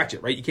you can't stretch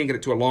it, right? You can't get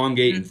it to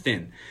elongate and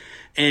thin.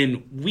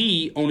 And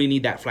we only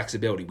need that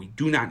flexibility. We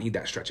do not need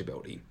that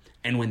stretchability.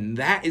 And when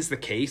that is the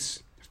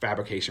case,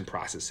 fabrication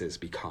processes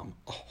become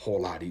a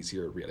whole lot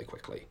easier really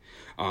quickly.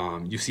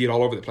 You see it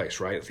all over the place,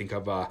 right? Think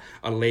of a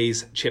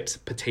Lay's chips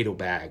potato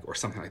bag or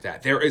something like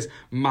that. There is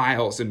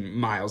miles and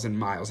miles and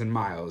miles and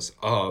miles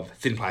of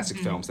thin plastic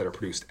films that are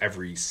produced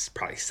every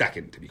probably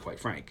second, to be quite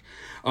frank.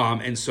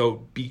 And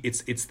so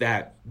it's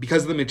that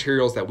because of the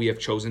materials that we have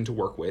chosen to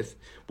work with,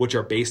 which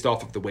are based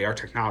off of the way our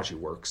technology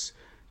works,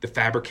 the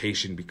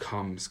fabrication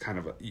becomes kind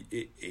of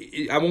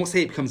I won't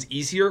say it becomes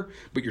easier,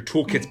 but your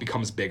toolkit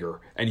becomes bigger.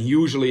 And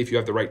usually if you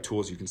have the right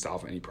tools, you can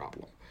solve any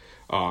problem.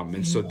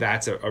 And so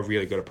that's a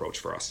really good approach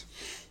for us.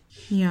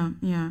 Yeah.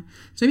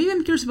 So maybe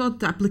I'm curious about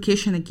the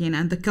application again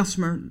and the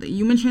customer.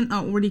 You mentioned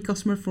already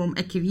customer from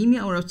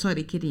academia or outside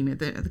academia,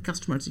 the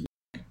customers.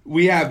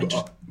 We have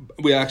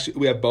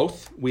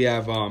both. We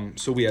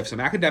have some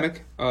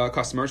academic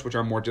customers, which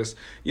are more just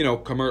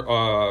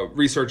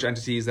research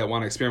entities that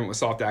want to experiment with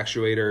soft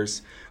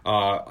actuators.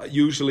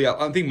 Usually,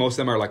 I think most of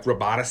them are like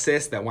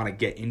roboticists that want to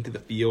get into the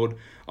field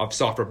of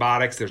soft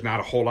robotics. There's not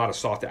a whole lot of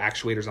soft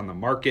actuators on the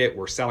market.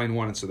 We're selling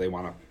one, and so they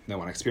want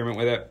to experiment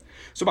with it.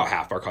 So about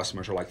half our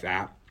customers are like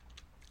that.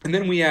 And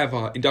then we have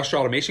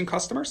industrial automation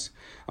customers.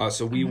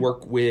 So we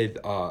work with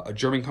a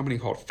German company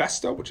called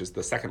Festo, which is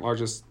the second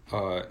largest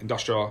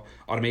industrial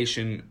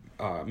automation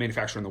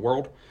manufacturer in the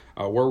world.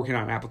 We're working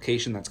on an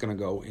application that's going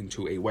to go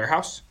into a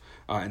warehouse.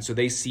 And so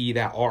they see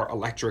that our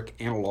electric,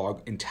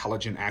 analog,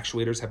 intelligent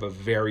actuators have a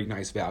very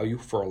nice value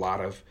for a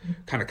lot of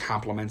kind of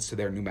complements to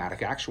their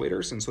pneumatic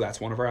actuators. And so that's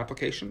one of our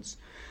applications.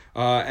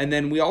 And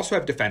then we also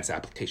have defense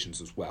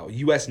applications as well.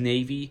 U.S.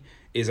 Navy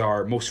is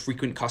our most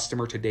frequent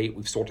customer to date.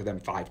 We've sold to them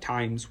 5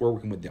 times. We're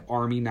working with the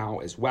Army now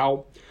as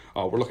well.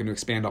 We're looking to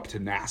expand up to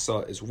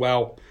NASA as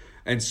well.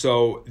 And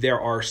so there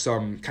are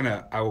some kind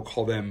of, I will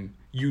call them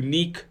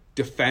unique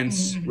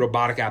defense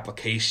robotic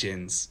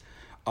applications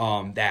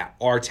that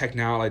our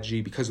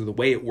technology, because of the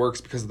way it works,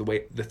 because of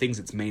the things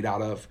it's made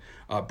out of,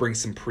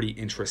 brings some pretty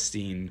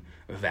interesting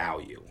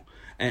value.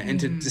 And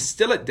to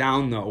distill it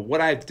down, though, what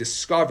I've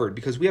discovered,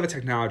 because we have a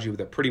technology with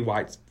a pretty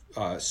wide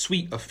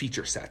suite of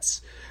feature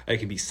sets. It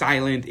can be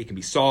silent, it can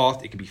be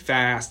soft, it can be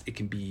fast, it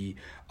can be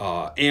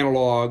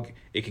analog,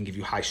 it can give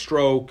you high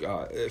stroke,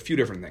 a few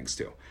different things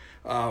too.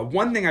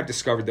 One thing I've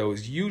discovered, though,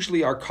 is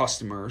usually our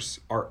customers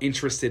are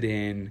interested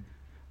in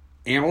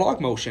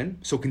analog motion,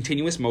 so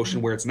continuous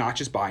motion where it's not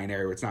just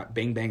binary, where it's not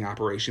bang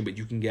operation, but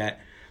you can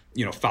get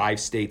 5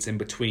 states in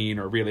between,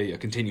 or really a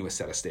continuous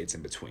set of states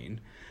in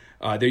between.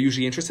 They're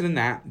usually interested in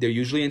that. They're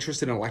usually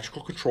interested in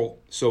electrical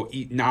control, so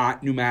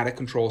not pneumatic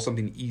control,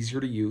 something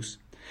easier to use.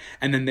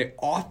 And then they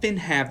often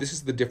have, this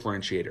is the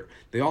differentiator,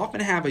 they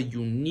often have a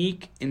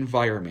unique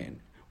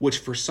environment, which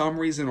for some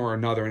reason or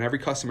another, and every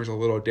customer is a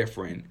little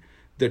different,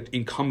 the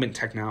incumbent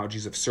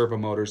technologies of servo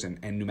motors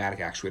and pneumatic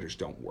actuators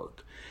don't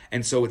work.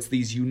 And so it's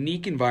these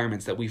unique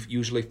environments that we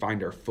usually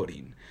find our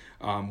footing,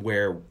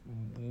 where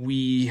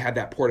we have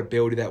that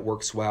portability that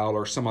works well,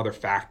 or some other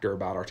factor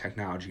about our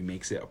technology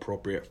makes it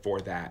appropriate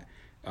for that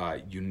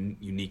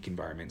unique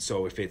environment.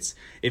 So if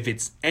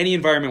it's any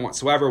environment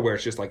whatsoever where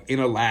it's just like in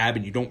a lab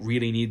and you don't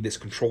really need this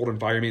controlled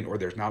environment, or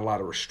there's not a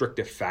lot of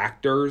restrictive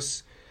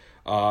factors,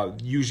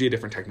 usually a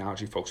different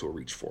technology folks will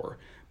reach for.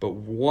 But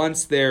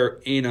once they're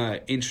in an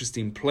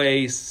interesting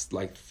place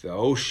like the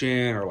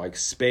ocean or like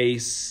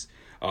space,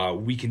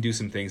 we can do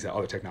some things that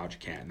other technology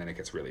can't, and then it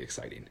gets really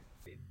exciting.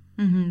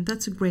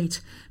 That's great.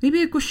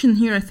 Maybe a question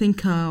here. I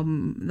think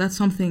that's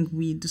something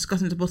we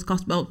discussed in the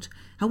podcast about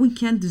how we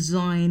can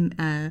design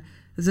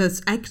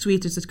those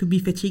actuators that could be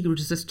fatigue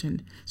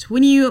resistant. So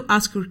when you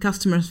ask your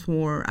customers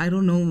for, I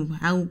don't know,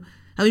 how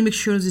you make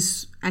sure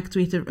this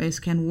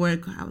actuator can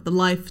work, the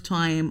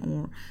lifetime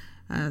or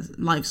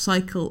life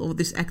cycle of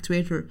this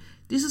actuator,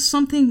 this is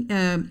something,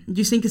 do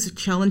you think is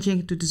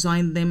challenging to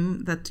design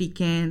them that they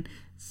can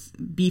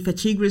be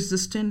fatigue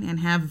resistant and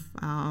have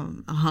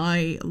a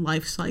high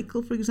life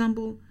cycle, for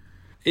example?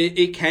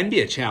 It can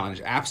be a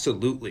challenge,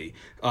 absolutely.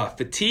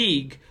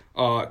 Fatigue,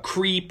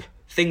 creep,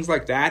 things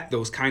like that,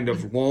 those kind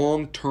of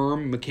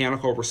long-term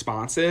mechanical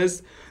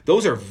responses,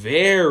 those are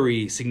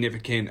very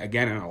significant,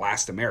 again, in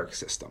elastomeric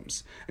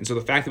systems. And so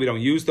the fact that we don't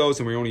use those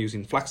and we're only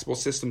using flexible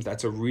systems,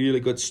 that's a really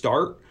good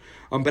start.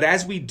 But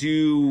as we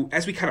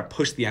kind of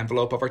push the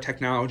envelope of our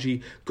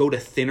technology, go to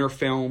thinner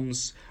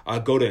films,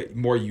 go to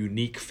more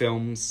unique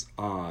films,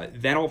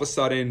 then all of a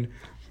sudden,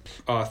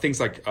 things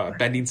like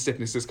bending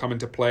stiffnesses come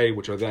into play,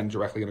 which are then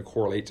directly going to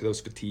correlate to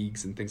those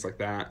fatigues and things like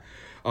that.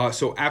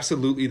 So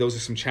absolutely, those are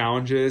some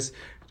challenges.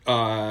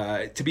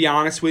 To be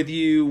honest with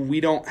you,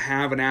 we don't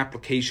have an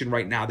application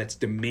right now that's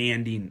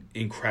demanding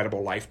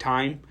incredible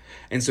lifetime.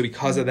 And so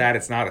because of that,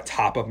 it's not a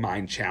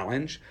top-of-mind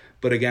challenge.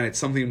 But again, it's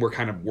something we're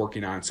kind of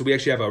working on. So we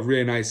actually have a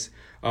really nice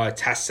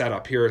test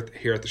setup here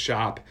at the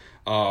shop.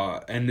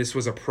 And this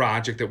was a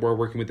project that we're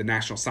working with the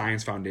National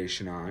Science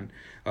Foundation on,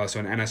 so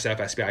an NSF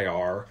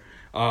SBIR.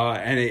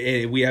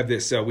 And we have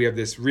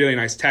this really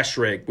nice test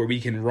rig where we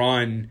can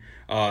run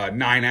 9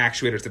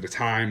 actuators at a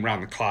time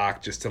round the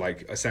clock, just to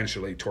like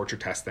essentially torture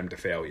test them to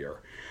failure.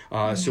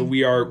 So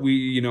we a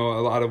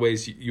lot of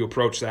ways you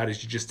approach that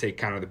is you just take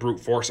kind of the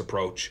brute force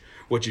approach,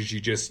 which is you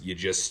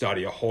just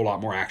study a whole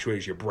lot more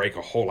actuators, you break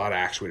a whole lot of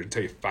actuators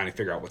until you finally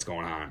figure out what's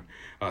going on.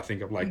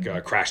 Think of like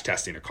crash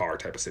testing a car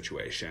type of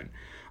situation.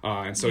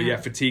 And so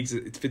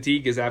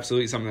fatigue is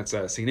absolutely something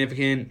that's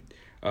significant.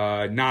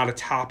 Not a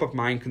top of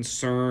mind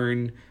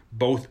concern,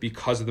 both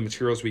because of the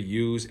materials we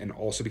use and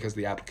also because of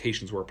the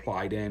applications we're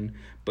applied in,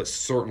 but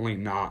certainly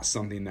not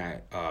something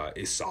that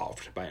is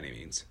solved by any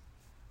means.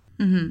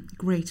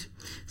 Great.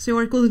 So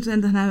we're going to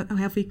end and I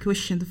have a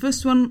question. The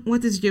first one,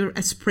 what is your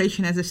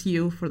aspiration as a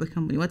CEO for the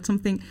company? What's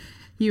something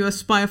you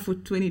aspire for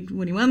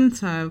 2021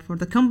 for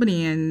the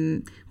company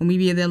or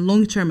maybe in the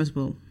long term as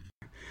well?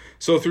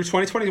 So through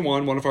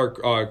 2021, one of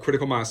our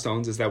critical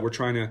milestones is that we're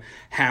trying to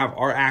have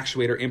our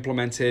actuator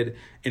implemented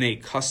in a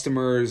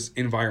customer's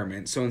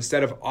environment. So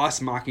instead of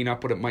us mocking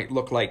up what it might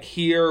look like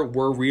here,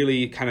 we're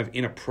really kind of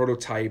in a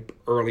prototype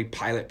early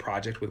pilot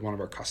project with one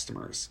of our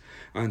customers.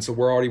 And so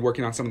we're already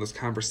working on some of those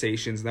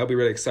conversations. And that'll be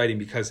really exciting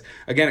because,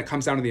 again, it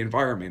comes down to the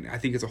environment. I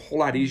think it's a whole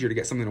lot easier to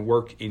get something to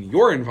work in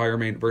your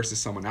environment versus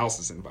someone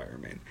else's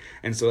environment.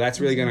 And so that's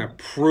really going to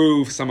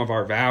prove some of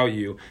our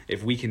value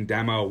if we can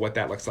demo what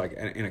that looks like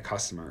in a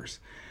customer's.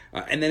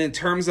 And then in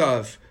terms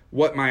of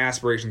what my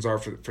aspirations are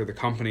for the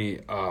company,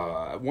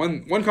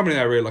 one company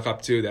that I really look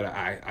up to that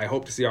I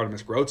hope to see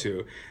Artemis grow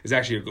to is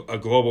actually a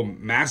global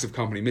massive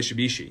company,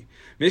 Mitsubishi.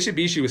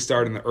 Mitsubishi was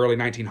started in the early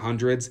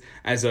 1900s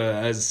as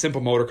a simple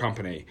motor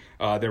company.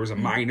 There was a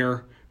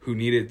miner who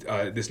needed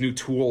this new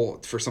tool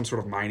for some sort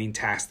of mining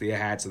task they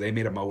had, so they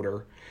made a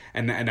motor.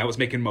 And that was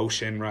making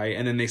motion, right?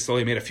 And then they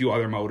slowly made a few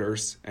other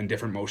motors and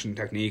different motion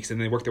techniques, and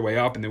they worked their way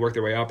up, and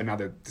now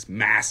they're this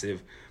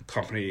massive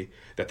company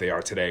that they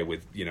are today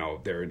with,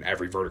 they're in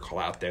every vertical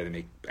out there. They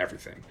make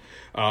everything.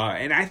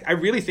 And I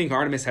really think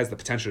Artemis has the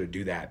potential to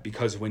do that,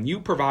 because when you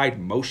provide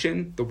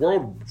motion, the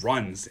world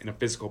runs in a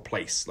physical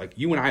place. Like,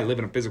 you and I live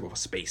in a physical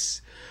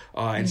space.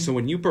 And so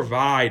when you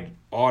provide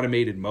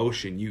automated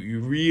motion, you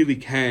really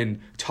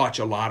can touch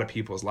a lot of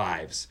people's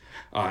lives.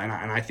 And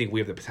I think we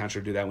have the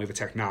potential to do that. And we have a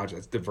technology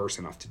that's diverse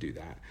enough to do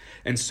that.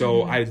 And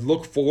so I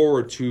look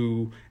forward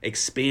to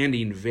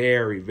expanding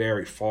very,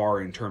 very far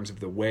in terms of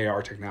the way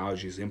our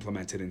technology is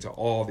implemented into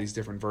all these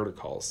different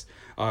verticals,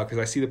 because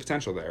I see the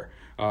potential there.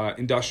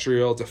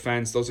 Industrial,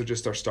 defense, those are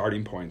just our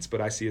starting points.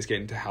 But I see us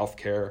getting into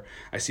healthcare.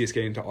 I see us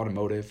getting into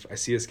automotive. I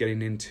see us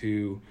getting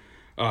into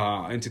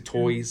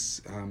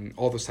toys,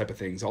 all those type of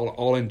things,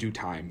 all in due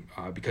time,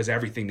 because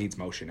everything needs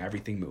motion,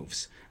 everything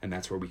moves, and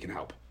that's where we can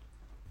help.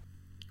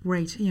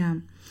 Right, yeah.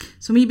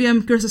 So maybe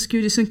I'm curious to ask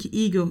you, do you think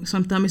ego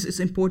sometimes is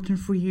important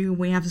for you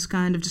when you have this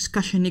kind of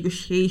discussion,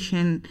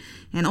 negotiation,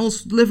 and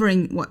also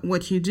delivering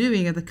what you're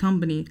doing at the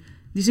company?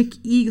 Do you think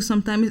ego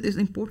sometimes is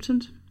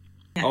important?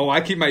 Oh,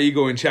 I keep my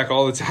ego in check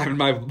all the time, and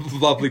my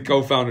lovely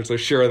co-founders are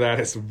sure of that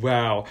as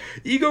well.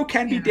 Ego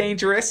can be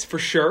dangerous, for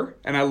sure,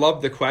 and I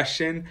love the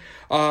question.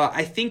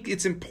 I think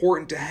it's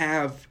important to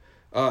have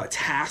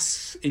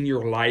tasks in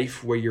your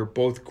life where you're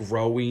both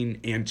growing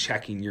and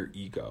checking your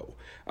ego.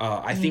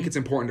 I think it's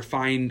important to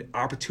find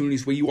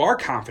opportunities where you are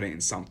confident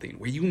in something,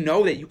 where you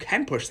know that you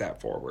can push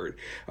that forward,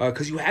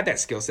 because you have that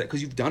skill set,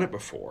 because you've done it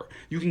before.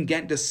 You can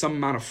get into some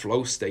amount of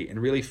flow state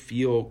and really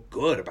feel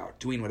good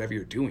about doing whatever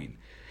you're doing.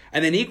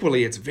 And then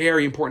equally, it's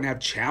very important to have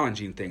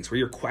challenging things where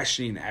you're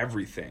questioning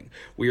everything,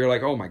 where you're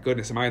like, oh my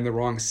goodness, am I in the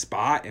wrong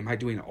spot? Am I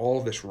doing all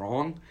of this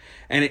wrong?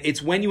 And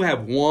it's when you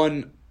have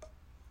one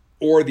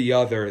or the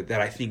other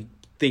that I think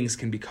things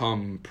can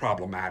become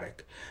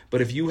problematic. But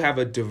if you have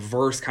a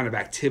diverse kind of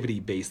activity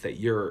base that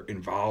you're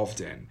involved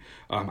in,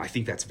 I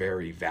think that's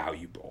very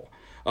valuable.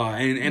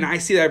 And I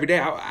see that every day.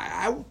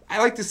 I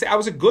like to say I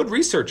was a good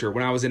researcher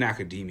when I was in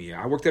academia.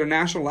 I worked at a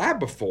national lab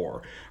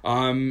before,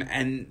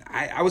 and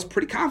I was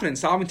pretty confident in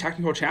solving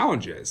technical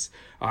challenges.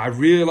 I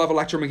really love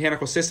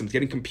electromechanical systems,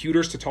 getting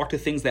computers to talk to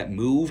things that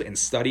move and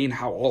studying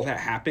how all that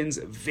happens.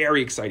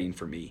 Very exciting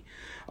for me.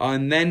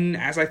 And then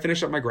as I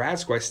finished up my grad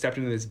school, I stepped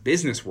into this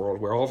business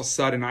world where all of a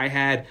sudden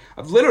I've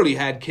literally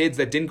had kids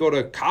that didn't go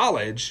to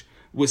college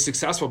with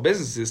successful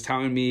businesses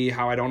telling me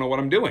how I don't know what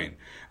I'm doing.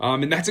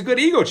 And that's a good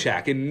ego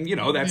check. And,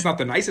 that's not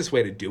the nicest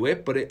way to do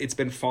it, but it's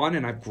been fun,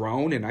 and I've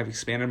grown and I've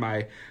expanded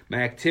my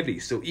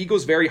activities. So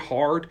ego's very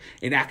hard.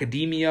 In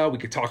academia, we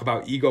could talk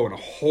about ego in a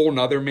whole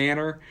nother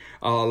manner.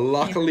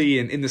 Luckily,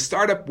 in the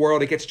startup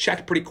world, it gets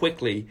checked pretty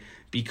quickly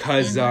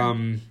because,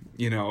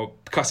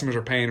 customers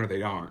are paying or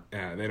they aren't.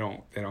 They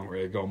don't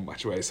really go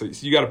much way. So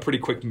you got a pretty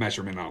quick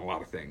measurement on a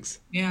lot of things.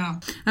 Yeah.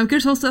 I'm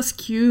curious also to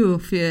ask you,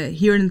 if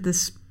here in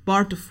this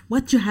part of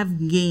what you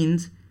have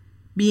gained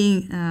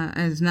being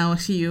as now a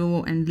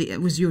CEO and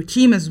with your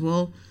team as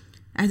well,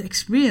 as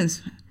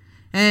experience.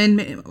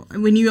 And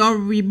when you are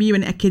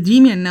in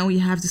academia, now you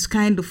have this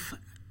kind of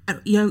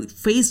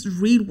face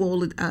real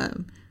world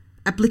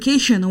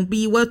application or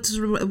be what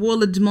the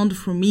world demanded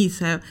from me.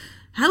 So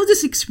how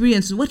this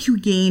experience, what you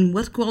gain,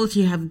 what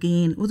quality you have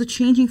gained, was it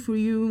changing for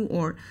you,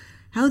 or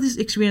how this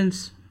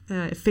experience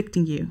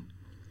affecting you?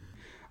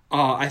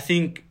 I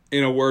think,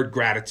 in a word,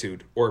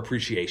 gratitude or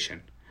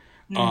appreciation.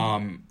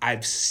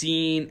 I've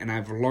seen and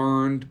I've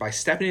learned by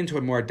stepping into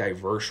a more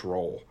diverse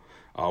role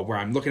where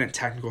I'm looking at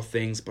technical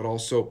things, but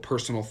also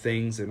personal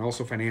things, and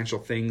also financial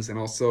things, and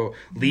also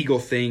legal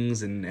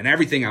things, and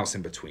everything else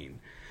in between.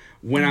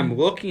 When I'm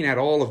looking at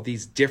all of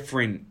these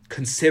different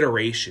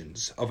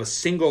considerations of a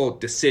single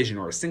decision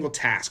or a single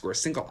task or a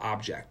single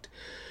object,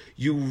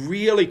 you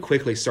really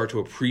quickly start to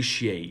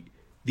appreciate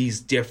these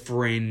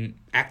different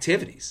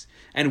activities.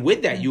 And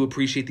with that, you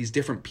appreciate these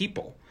different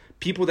people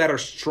that are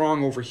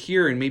strong over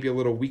here and maybe a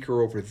little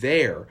weaker over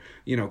there.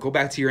 Go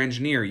back to your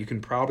engineer. You can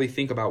probably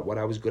think about what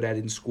I was good at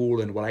in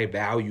school and what I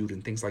valued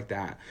and things like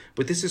that.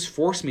 But this has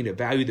forced me to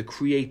value the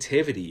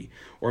creativity,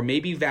 or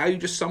maybe value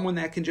just someone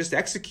that can just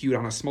execute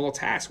on a small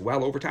task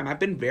well over time. I've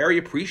been very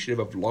appreciative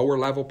of lower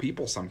level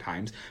people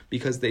sometimes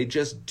because they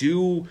just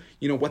do,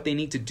 what they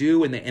need to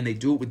do, and they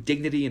do it with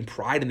dignity and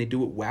pride, and they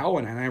do it well.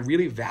 And I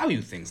really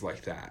value things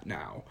like that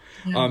now.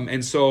 Yeah.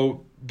 And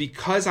so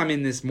because I'm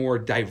in this more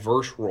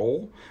diverse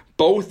role,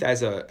 both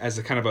as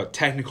a kind of a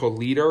technical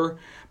leader,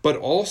 but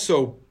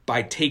also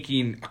by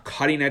taking a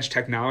cutting edge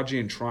technology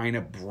and trying to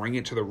bring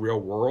it to the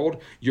real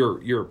world,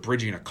 you're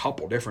bridging a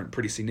couple different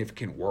pretty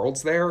significant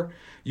worlds there.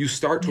 You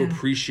start to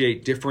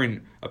appreciate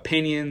different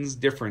opinions,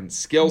 different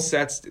skill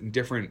sets, and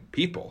different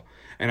people.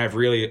 And I've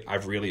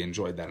really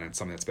enjoyed that, and it's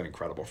something that's been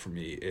incredible for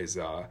me is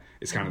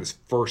kind of this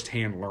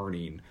firsthand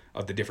learning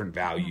of the different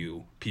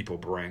value people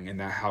bring, and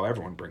that how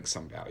everyone brings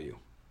some value.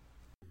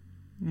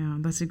 Yeah,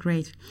 that's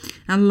great.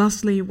 And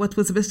lastly, what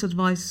was the best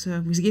advice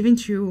was given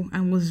to you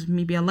and was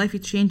maybe a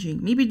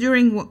life-changing? Maybe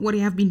during what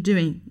you have been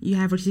doing, you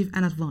have received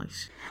an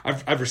advice.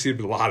 I've received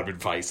a lot of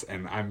advice,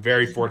 and I'm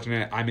very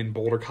fortunate. I'm in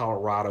Boulder,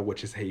 Colorado,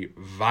 which is a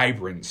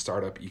vibrant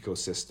startup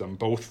ecosystem,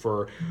 both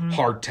for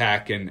hard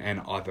tech and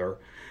other.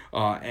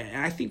 And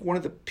I think one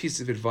of the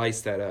pieces of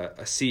advice that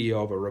a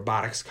CEO of a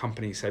robotics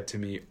company said to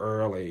me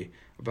early,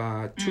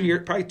 about 2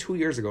 years, probably 2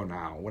 years ago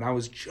now, when I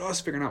was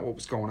just figuring out what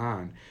was going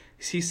on,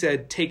 he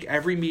said, take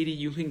every meeting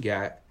you can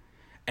get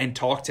and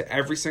talk to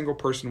every single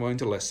person willing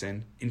to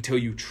listen until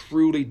you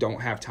truly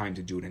don't have time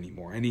to do it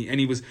anymore. And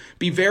he was,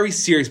 be very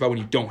serious about when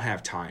you don't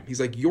have time. He's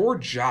like, your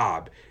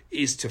job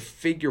is to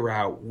figure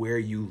out where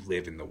you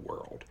live in the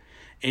world.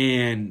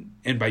 And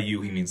by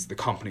you, he means the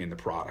company and the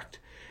product.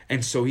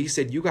 And so he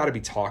said, you got to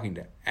be talking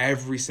to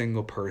every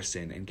single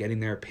person and getting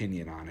their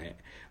opinion on it,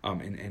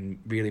 and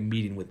really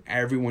meeting with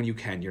everyone you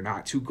can. You're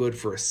not too good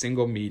for a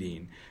single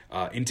meeting.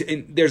 And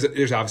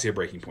there's obviously a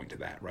breaking point to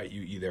that, right?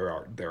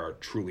 There are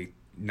truly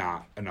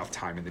not enough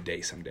time in the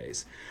day some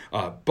days.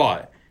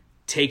 But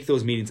take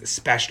those meetings,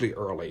 especially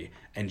early,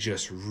 and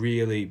just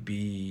really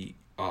be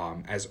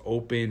as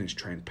open, as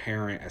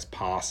transparent as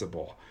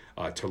possible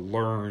to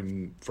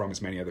learn from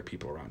as many other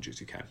people around you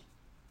as you can.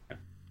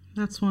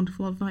 That's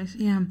wonderful advice.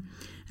 Yeah.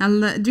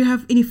 And do you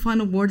have any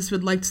final words you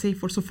would like to say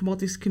for soft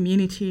robotics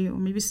community or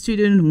maybe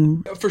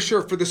student? Or? For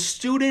sure. For the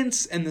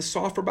students and the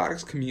soft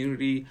robotics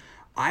community,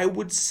 I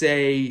would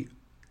say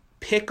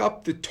pick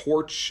up the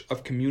torch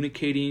of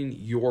communicating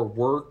your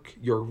work,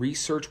 your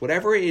research,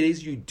 whatever it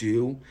is you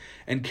do,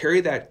 and carry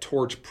that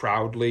torch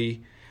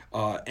proudly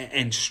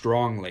and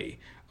strongly.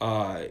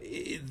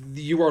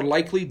 You are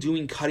likely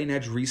doing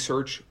cutting-edge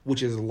research,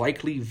 which is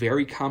likely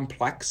very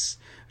complex,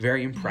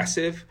 very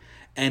impressive.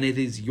 And it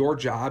is your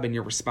job and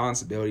your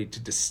responsibility to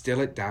distill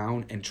it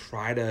down and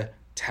try to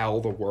tell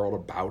the world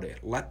about it.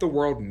 Let the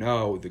world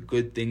know the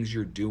good things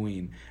you're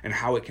doing and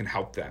how it can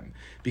help them.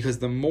 Because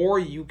the more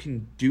you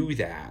can do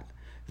that,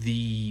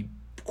 the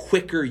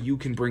quicker you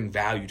can bring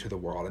value to the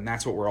world. And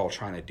that's what we're all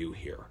trying to do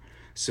here.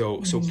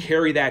 So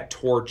carry that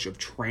torch of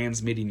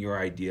transmitting your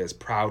ideas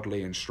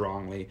proudly and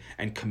strongly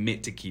and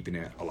commit to keeping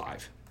it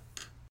alive.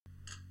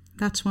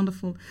 That's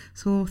wonderful.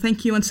 So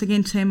thank you once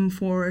again, Tim,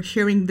 for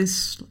sharing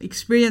these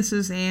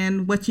experiences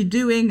and what you're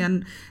doing.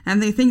 And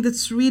I think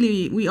that's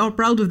really, we are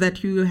proud of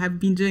that you have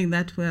been doing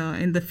that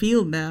in the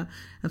field.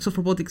 Soft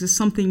robotics is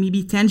something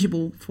maybe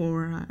tangible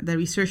for the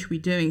research we're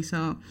doing.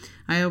 So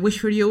I wish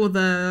for you all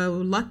the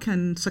luck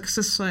and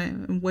success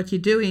in what you're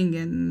doing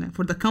and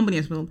for the company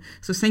as well.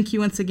 So thank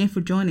you once again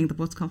for joining the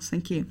podcast.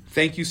 Thank you.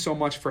 Thank you so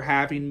much for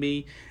having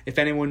me. If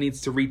anyone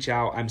needs to reach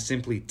out, I'm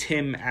simply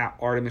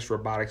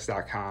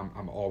tim@artemisrobotics.com.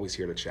 I'm always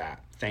here to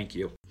chat. Thank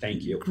you.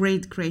 Thank you.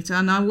 Great.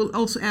 And I will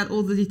also add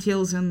all the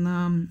details in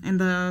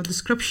the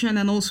description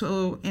and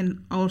also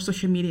in our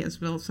social media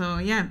as well. So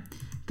yeah,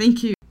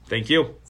 thank you. Thank you.